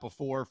seen that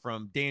before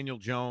from Daniel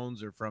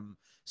Jones or from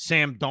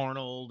Sam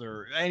Darnold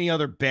or any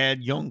other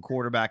bad young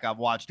quarterback I've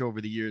watched over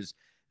the years.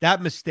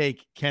 That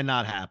mistake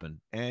cannot happen.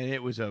 And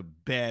it was a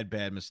bad,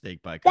 bad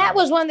mistake by Kyler. That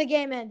was when the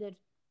game ended.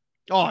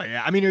 Oh,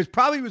 yeah. I mean, it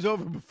probably was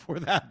over before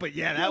that. But,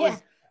 yeah,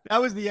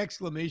 that was the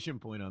exclamation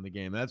point on the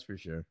game. That's for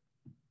sure.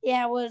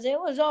 Yeah, it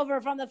was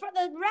over from the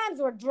Rams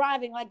were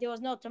driving like there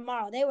was no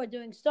tomorrow. They were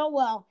doing so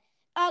well.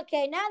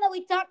 Okay, now that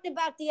we talked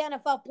about the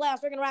NFL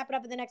playoffs, we're going to wrap it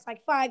up in the next,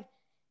 5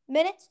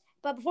 minutes.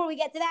 But before we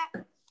get to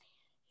that,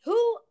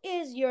 who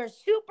is your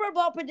Super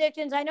Bowl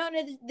predictions? I know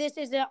this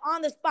is an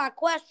on-the-spot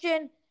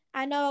question.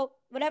 I know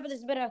whatever this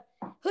is, but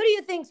who do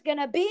you think's going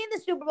to be in the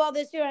Super Bowl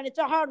this year? And it's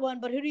a hard one,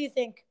 but who do you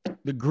think?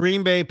 The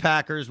Green Bay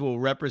Packers will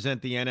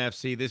represent the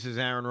NFC. This is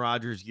Aaron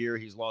Rodgers' year.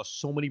 He's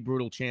lost so many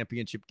brutal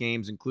championship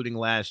games, including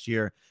last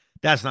year.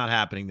 That's not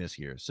happening this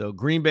year. So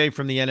Green Bay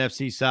from the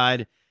NFC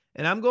side.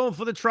 And I'm going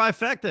for the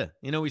trifecta.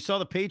 We saw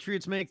the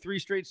Patriots make 3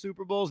 straight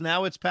Super Bowls.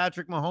 Now it's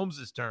Patrick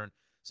Mahomes' turn.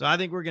 So I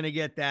think we're going to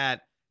get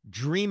that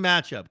dream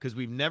matchup because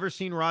we've never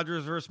seen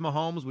Rodgers versus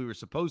Mahomes. We were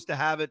supposed to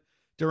have it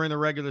during the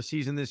regular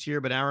season this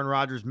year, but Aaron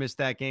Rodgers missed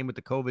that game with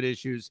the COVID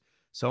issues.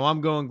 So I'm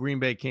going Green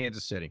Bay,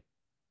 Kansas City.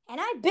 And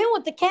I've been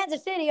with the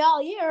Kansas City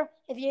all year,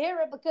 if you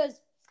hear it,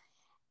 because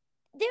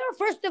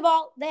first of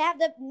all, they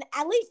have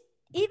at least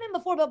even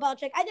before Bill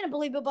Belichick, I didn't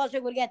believe Bill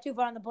Belichick would get too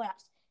far in the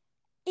playoffs.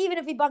 Even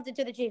if he bumped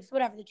into the Chiefs,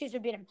 whatever, the Chiefs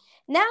would beat him.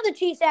 Now the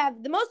Chiefs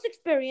have the most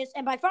experience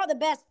and by far the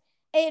best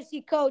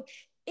AFC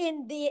coach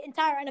in the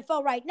entire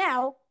NFL right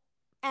now,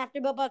 after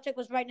Bill Belichick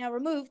was right now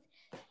removed.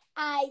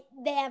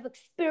 They have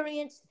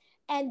experience.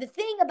 And the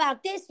thing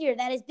about this year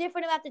that is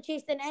different about the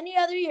Chiefs than any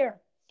other year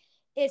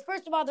is,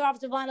 first of all, their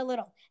offensive line a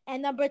little.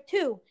 And number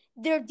 2,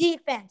 their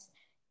defense.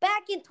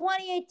 Back in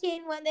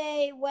 2018, when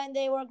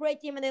they were a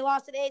great team and they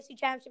lost the AFC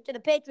Championship to the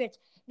Patriots,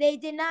 they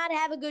did not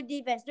have a good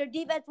defense. Their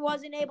defense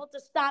wasn't able to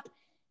stop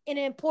in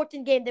an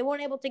important game. They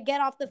weren't able to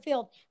get off the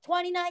field.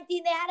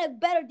 2019, they had a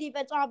better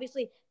defense,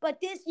 obviously.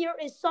 But this year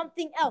is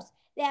something else.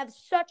 They have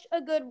such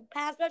a good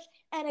pass rush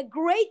and a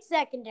great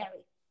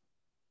secondary.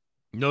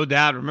 No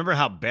doubt. Remember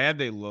how bad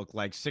they looked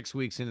like 6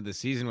 weeks into the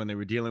season when they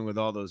were dealing with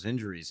all those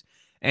injuries.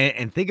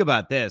 And think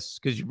about this,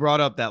 because you brought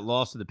up that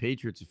loss to the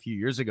Patriots a few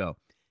years ago.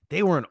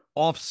 They were an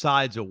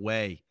offsides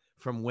away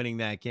from winning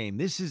that game.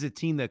 This is a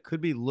team that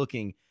could be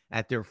looking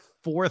at their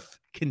 4th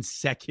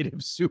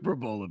consecutive Super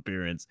Bowl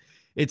appearance.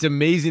 It's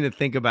amazing to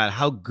think about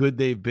how good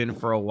they've been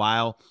for a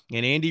while.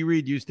 And Andy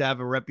Reid used to have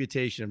a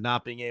reputation of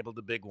not being able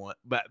to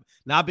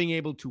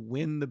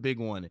win the big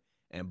one.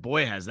 And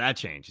boy, has that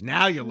changed.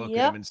 Now you look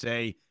at him and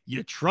say,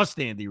 you trust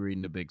Andy Reid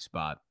in a big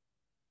spot.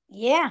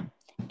 Yeah.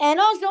 And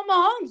also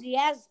Mahomes, he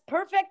has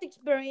perfect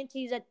experience.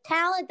 He's a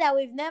talent that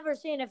we've never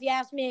seen, if you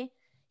ask me.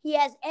 He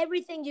has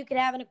everything you could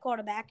have in a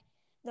quarterback.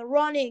 The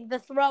running, the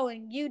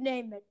throwing, you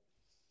name it.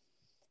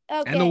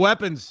 Okay. And the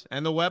weapons.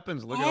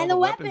 Look at all the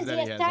weapons that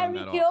he has on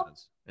that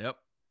offense. Yep.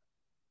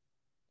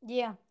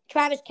 Yeah.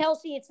 Travis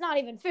Kelce, it's not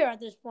even fair at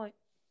this point.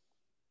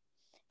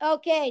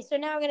 Okay, so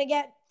now we're going to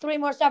get three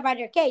more stuff right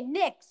here. Okay,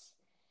 Knicks.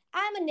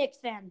 I'm a Knicks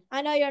fan.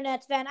 I know you're a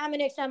Nets fan. I'm a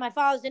Knicks fan. My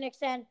father's a Knicks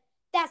fan.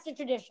 That's the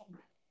tradition.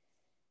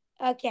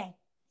 Okay.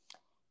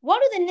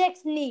 What do the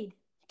Knicks need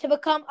to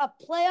become a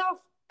playoff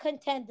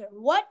contender?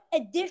 What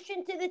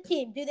addition to the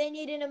team? Do they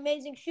need an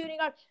amazing shooting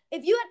guard?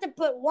 If you had to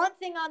put one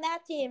thing on that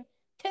team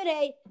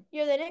today,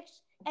 you're the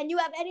Knicks, and you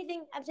have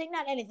anything, I'm saying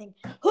not anything.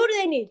 Who do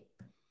they need?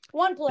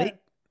 One player.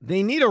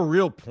 They need a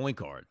real point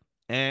guard.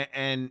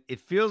 And it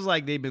feels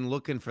like they've been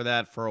looking for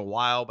that for a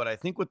while. But I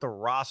think with the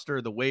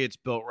roster, the way it's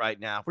built right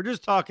now, if we're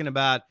just talking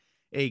about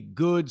a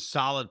good,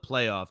 solid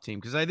playoff team,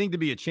 because I think to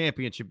be a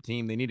championship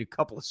team, they need a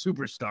couple of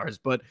superstars.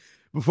 But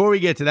before we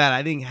get to that,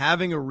 I think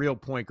having a real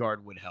point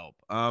guard would help.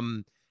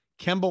 Kemba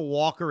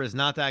Walker is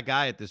not that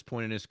guy at this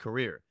point in his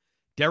career.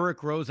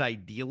 Derrick Rose,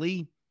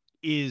 ideally,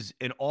 is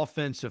an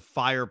offensive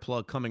fire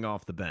plug coming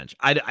off the bench.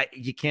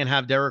 You can't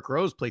have Derrick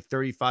Rose play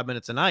 35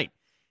 minutes a night.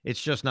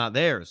 It's just not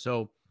there.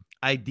 So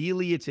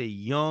ideally, it's a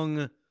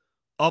young,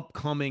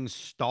 upcoming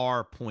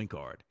star point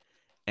guard.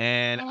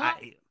 And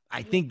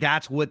I think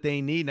that's what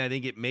they need. And I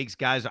think it makes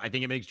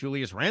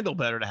Julius Randle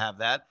better to have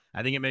that.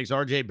 I think it makes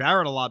RJ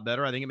Barrett a lot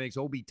better. I think it makes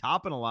Obi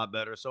Toppin a lot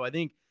better. So I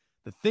think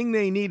the thing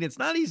they need, it's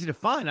not easy to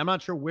find. I'm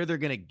not sure where they're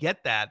going to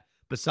get that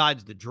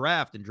besides the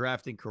draft and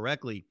drafting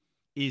correctly,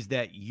 is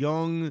that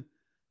young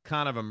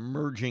kind of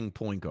emerging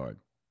point guard.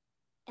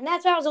 And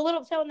that's why I was a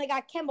little upset when they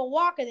got Kemba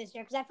Walker this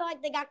year, because I felt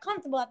like they got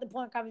comfortable at the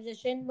point guard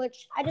position,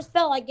 which I just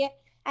felt like it.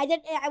 I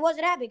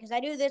wasn't happy because I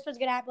knew this was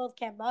going to happen with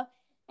Kemba.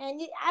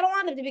 And I don't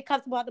want them to be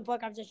comfortable at the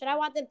point guard position. I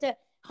want them to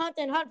hunt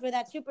for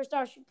that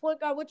superstar point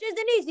guard, which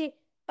isn't easy,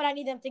 but I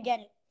need them to get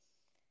it.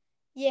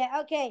 Yeah,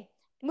 okay.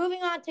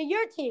 Moving on to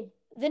your team,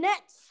 the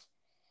Nets.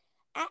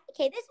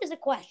 Okay, this is a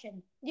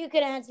question. You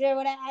could answer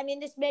it.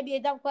 This may be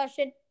a dumb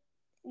question.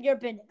 Your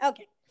opinion.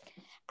 Okay.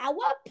 At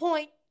what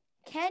point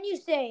can you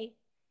say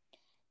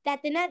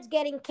that the Nets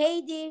getting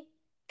KD,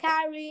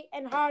 Kyrie,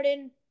 and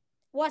Harden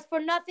was for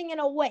nothing in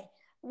a way?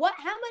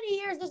 How many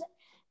years does it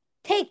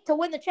take to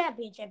win the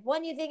championship?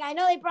 When do you think? I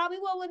know they probably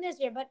will win this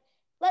year, but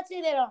let's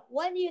say they don't.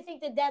 When do you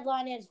think the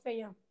deadline is for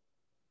you?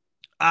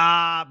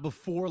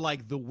 Before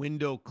the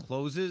window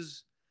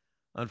closes.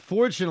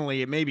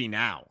 Unfortunately, it may be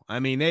now.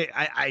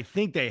 I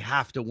think they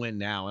have to win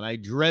now, and I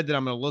dread that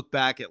I'm going to look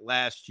back at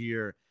last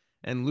year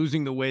and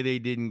losing the way they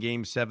did in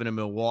Game 7 in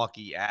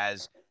Milwaukee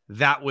as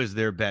that was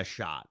their best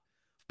shot.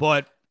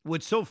 But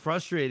what's so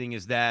frustrating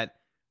is that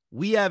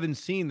we haven't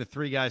seen the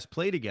three guys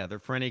play together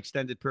for any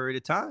extended period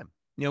of time.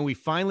 We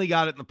finally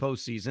got it in the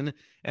postseason,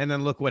 and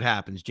then look what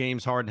happens.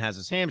 James Harden has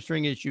his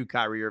hamstring issue.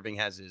 Kyrie Irving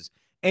has his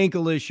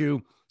ankle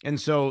issue. And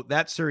so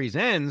that series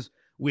ends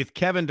with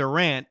Kevin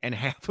Durant and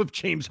half of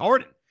James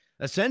Harden,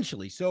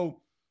 essentially.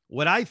 So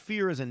what I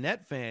fear as a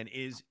Net fan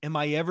is, am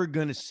I ever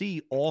going to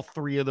see all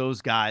three of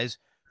those guys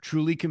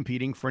truly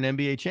competing for an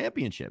NBA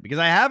championship? Because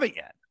I haven't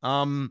yet.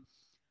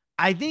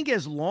 I think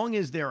as long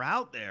as they're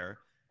out there,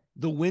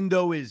 the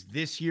window is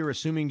this year,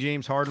 assuming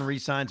James Harden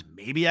resigns.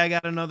 Maybe I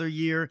got another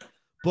year,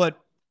 but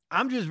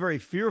I'm just very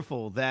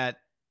fearful that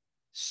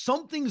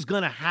something's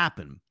going to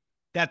happen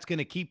that's going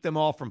to keep them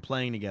all from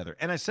playing together.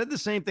 And I said the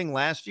same thing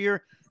last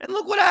year, and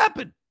look what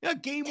happened.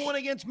 Game 1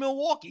 against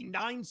Milwaukee,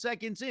 9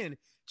 seconds in,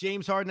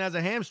 James Harden has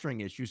a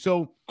hamstring issue.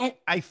 So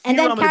I fear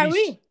I'm going to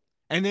be...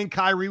 And then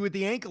Kyrie with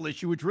the ankle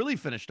issue, which really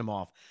finished him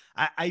off.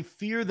 I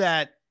fear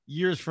that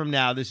years from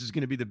now, this is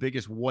going to be the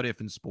biggest what if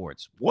in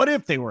sports. What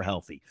if they were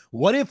healthy?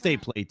 What if they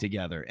played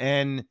together?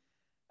 And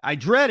I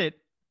dread it,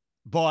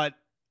 but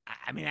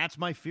that's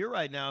my fear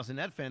right now as a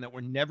Net fan, that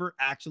we're never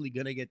actually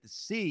going to get to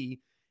see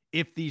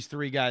if these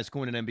three guys go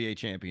win an NBA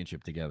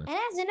championship together. And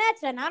as a Nets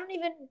fan, I don't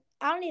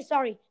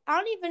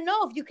even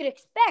know if you could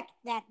expect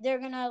that they're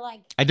going to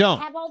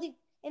have all these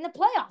in the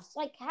playoffs.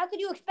 How could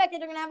you expect that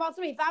they're going to have all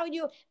three? If I would,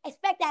 you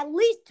expect at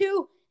least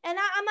two, and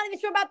I'm not even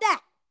sure about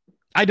that.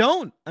 I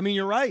don't.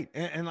 You're right.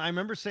 And I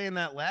remember saying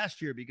that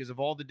last year because of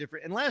all the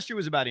different, and last year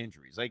was about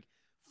injuries.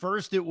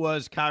 First it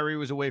was Kyrie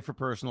was away for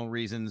personal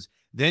reasons.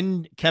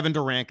 Then Kevin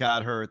Durant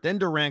got hurt. Then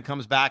Durant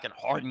comes back and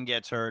Harden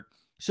gets hurt.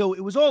 So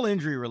it was all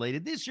injury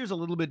related. This year's a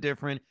little bit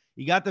different.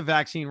 You got the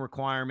vaccine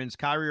requirements.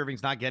 Kyrie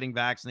Irving's not getting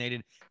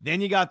vaccinated.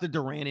 Then you got the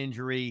Durant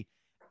injury.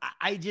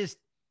 First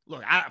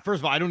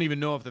of all, I don't even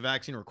know if the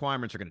vaccine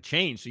requirements are going to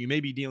change. So you may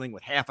be dealing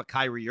with half a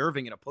Kyrie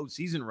Irving in a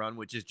postseason run,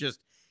 which is just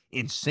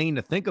insane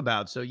to think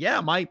about. So yeah,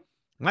 my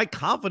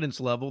confidence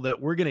level that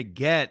we're going to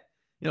get,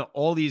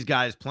 all these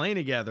guys playing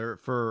together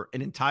for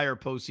an entire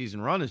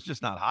postseason run is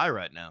just not high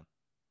right now.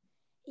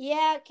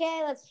 Yeah.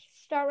 Okay. Let's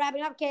start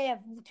wrapping up. Okay. I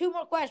have two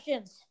more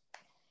questions.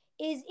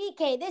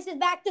 This is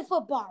back to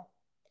football.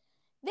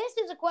 This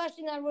is a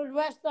question that would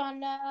rest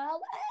on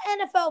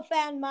NFL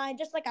fan mind,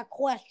 just like a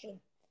question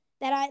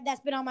that's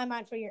been on my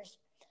mind for years.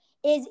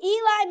 Is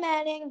Eli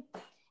Manning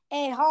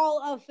a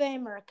Hall of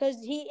Famer? Because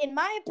he, in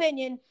my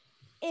opinion,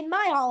 in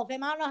my Hall of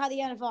Fame, I don't know how the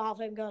NFL Hall of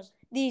Fame goes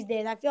these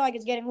days. I feel like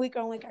it's getting weaker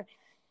and weaker.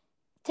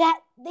 He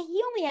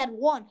only had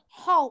one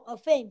Hall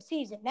of Fame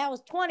season. That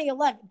was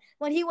 2011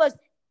 when he was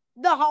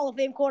the Hall of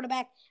Fame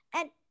quarterback.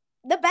 And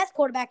the best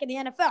quarterback in the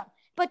NFL.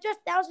 But just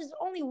that was just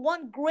only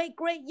one great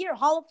year,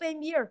 Hall of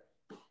Fame year.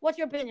 What's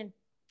your opinion?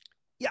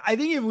 Yeah, I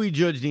think if we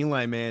judged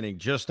Eli Manning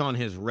just on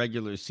his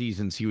regular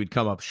seasons, he would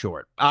come up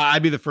short.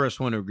 I'd be the first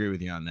one to agree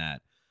with you on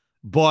that.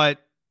 But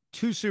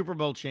two Super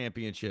Bowl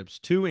championships,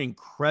 two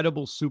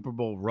incredible Super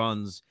Bowl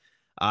runs.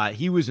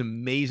 He was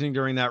amazing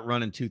during that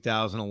run in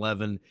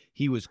 2011.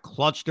 He was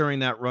clutch during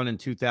that run in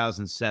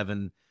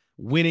 2007,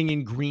 winning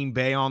in Green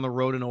Bay on the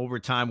road in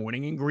overtime,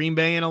 winning in Green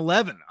Bay in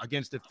 11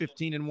 against a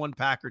 15-1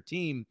 Packer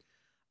team.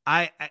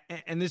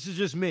 And this is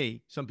just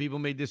me. Some people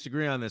may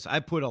disagree on this. I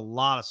put a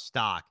lot of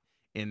stock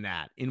in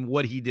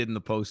what he did in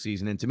the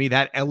postseason. And to me,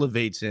 that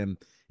elevates him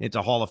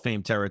into Hall of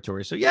Fame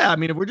territory. So, yeah, I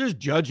mean, if we're just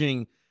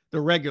judging the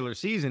regular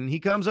season, he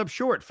comes up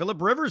short.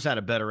 Phillip Rivers had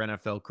a better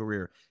NFL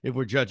career if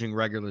we're judging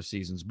regular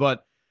seasons.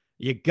 But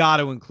you got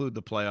to include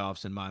the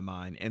playoffs in my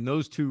mind. And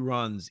those two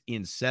runs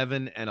in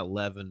 7 and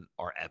 11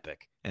 are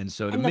epic. And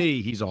so to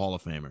me, he's a Hall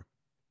of Famer.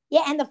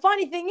 Yeah, and the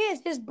funny thing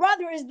is, his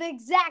brother is the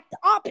exact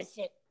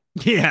opposite.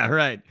 Yeah,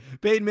 right.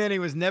 Peyton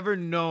Manning was never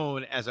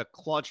known as a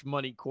clutch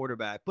money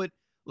quarterback. But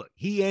look,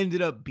 he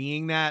ended up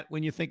being that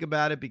when you think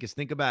about it, because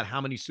think about how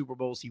many Super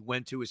Bowls he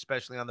went to,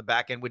 especially on the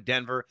back end with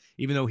Denver,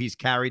 even though he's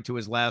carried to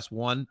his last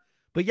one.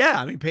 But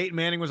yeah, I mean, Peyton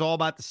Manning was all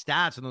about the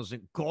stats and those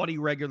gaudy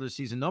regular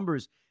season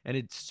numbers. And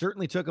it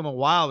certainly took him a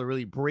while to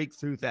really break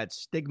through that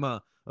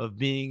stigma of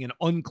being an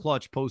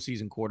unclutch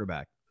postseason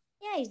quarterback.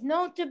 Yeah, he's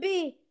known to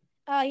be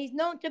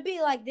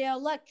like the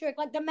electric,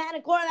 like the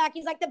Manning quarterback.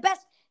 He's like the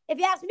best. If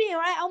you ask me,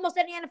 right, almost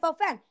any NFL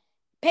fan,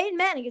 Peyton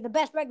Manning is the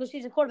best regular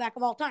season quarterback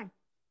of all time.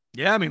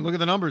 Yeah, I mean, look at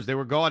the numbers. They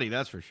were gaudy,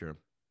 that's for sure.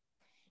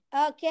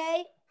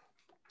 Okay.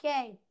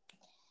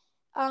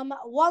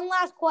 One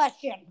last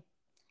question.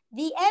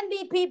 The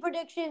MVP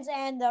predictions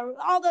and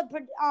all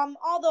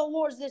the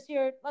awards this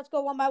year. Let's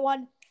go one by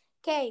one.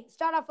 Okay,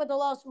 start off with the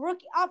lowest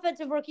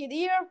offensive rookie of the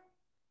year.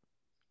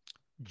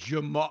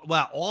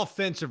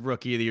 Offensive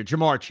rookie of the year,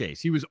 Jamar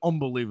Chase. He was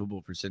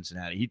unbelievable for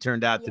Cincinnati. He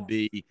turned out to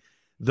be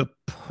the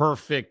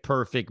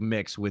perfect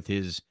mix with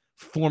his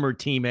former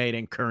teammate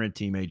and current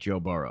teammate, Joe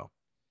Burrow.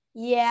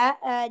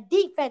 Yeah,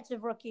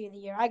 defensive rookie of the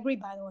year. I agree,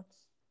 by the way.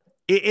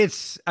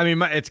 It's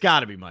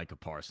got to be Micah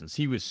Parsons.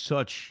 He was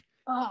such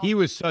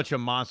a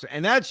monster.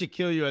 And that should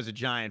kill you as a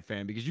Giant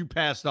fan because you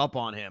passed up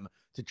on him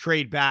to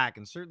trade back,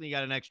 and certainly you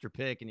got an extra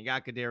pick, and you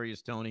got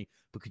Kadarius Toney.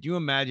 But could you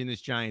imagine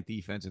this Giant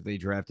defense if they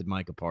drafted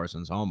Micah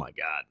Parsons? Oh, my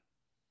God.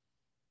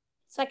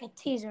 It's like a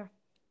teaser.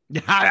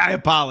 I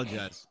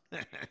apologize.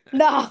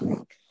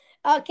 No.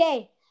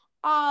 Okay.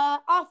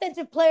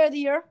 Offensive player of the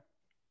year.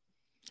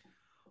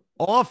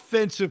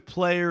 Offensive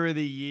player of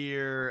the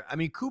year. I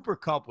mean, Cooper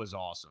Kupp was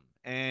awesome.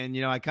 And,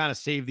 I kind of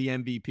saved the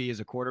MVP as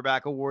a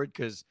quarterback award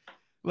because –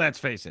 let's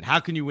face it. How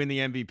can you win the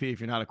MVP if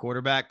you're not a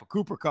quarterback? But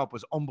Cooper Kupp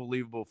was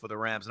unbelievable for the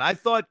Rams. And I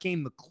thought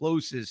came the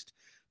closest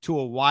to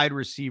a wide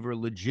receiver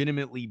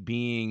legitimately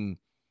being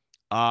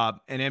an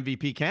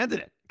MVP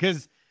candidate.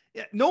 Because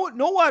no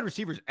wide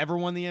receivers ever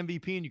won the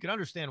MVP, and you can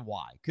understand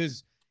why.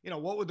 Because,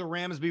 what would the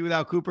Rams be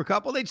without Cooper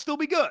Kupp? Well, they'd still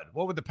be good.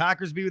 What would the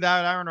Packers be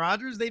without Aaron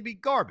Rodgers? They'd be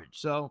garbage.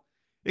 So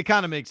it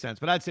kind of makes sense.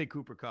 But I'd say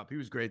Cooper Kupp. He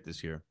was great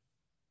this year.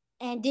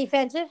 And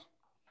defensive?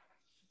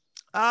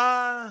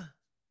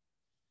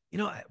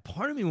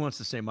 Part of me wants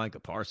to say Micah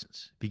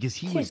Parsons because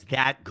he was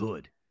that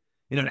good,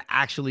 to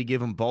actually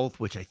give him both,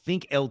 which I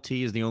think LT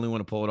is the only one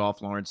to pull it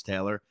off, Lawrence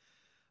Taylor.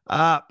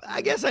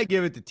 I guess I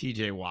give it to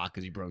TJ Watt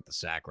because he broke the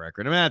sack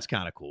record. I mean, that's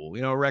kind of cool.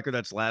 A record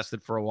that's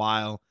lasted for a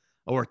while,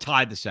 or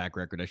tied the sack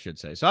record, I should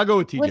say. So I'll go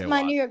with TJ Watt. With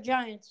my New York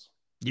Giants.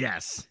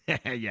 Yes.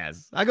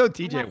 Yes. I'll go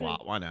TJ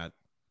Watt. Why not?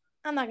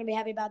 I'm not going to be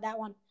happy about that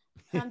one.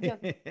 I'm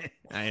joking.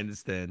 I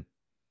understand.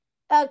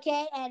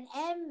 Okay, and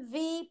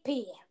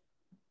MVP.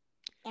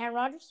 Aaron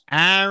Rodgers?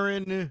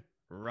 Aaron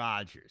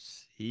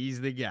Rodgers. He's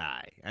the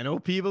guy. I know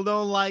people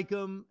don't like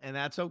him, and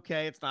that's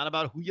okay. It's not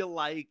about who you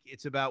like.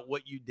 It's about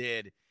what you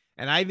did.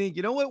 And I think,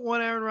 you know what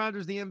won Aaron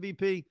Rodgers the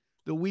MVP?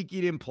 The week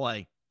he didn't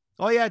play.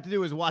 All you had to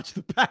do was watch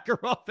the Packer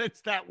offense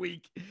that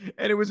week,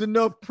 and it was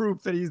enough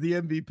proof that he's the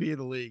MVP of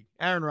the league.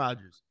 Aaron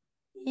Rodgers.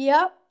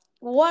 Yep.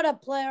 What a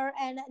player.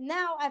 And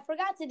now I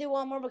forgot to do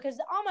one more because a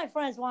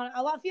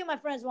few of my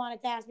friends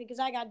wanted to ask me because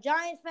I got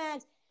Giants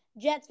fans,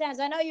 Jets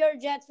fans. I know you're a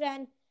Jets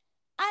fan.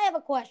 I have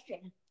a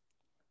question.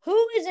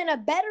 Who is in a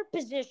better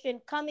position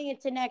coming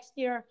into next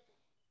year,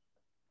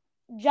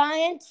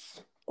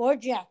 Giants or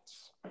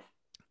Jets?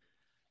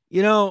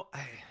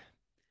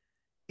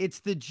 It's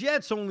the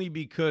Jets only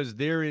because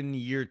they're in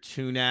year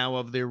 2 now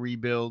of their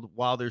rebuild.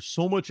 While there's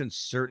so much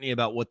uncertainty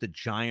about what the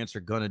Giants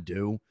are going to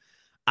do,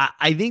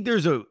 I think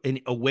there's a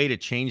way to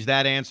change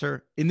that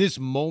answer. In this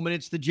moment,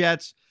 it's the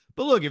Jets.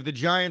 But look, if the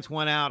Giants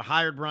went out,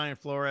 hired Brian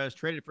Flores,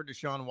 traded for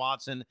Deshaun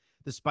Watson,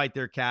 despite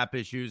their cap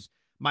issues,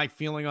 my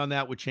feeling on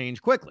that would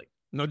change quickly,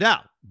 no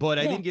doubt. But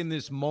I think in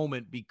this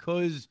moment,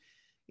 because,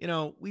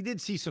 we did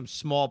see some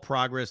small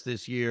progress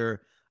this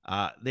year.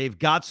 They've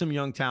got some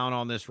young talent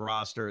on this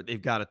roster.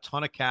 They've got a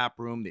ton of cap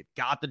room. They've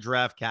got the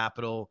draft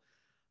capital.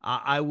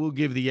 I will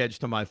give the edge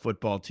to my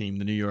football team,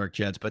 the New York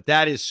Jets, but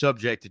that is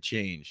subject to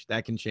change.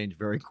 That can change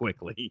very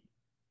quickly.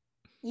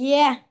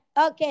 Yeah.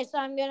 Okay, so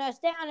I'm going to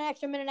stay on an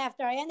extra minute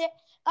after I end it.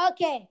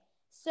 Okay,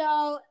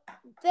 so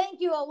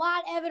thank you a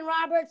lot, Evan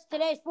Roberts.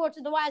 Today's Sports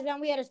with the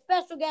Wiseman, we had a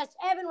special guest,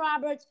 Evan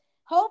Roberts.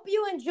 Hope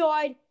you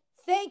enjoyed.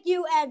 Thank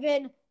you,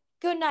 Evan.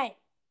 Good night.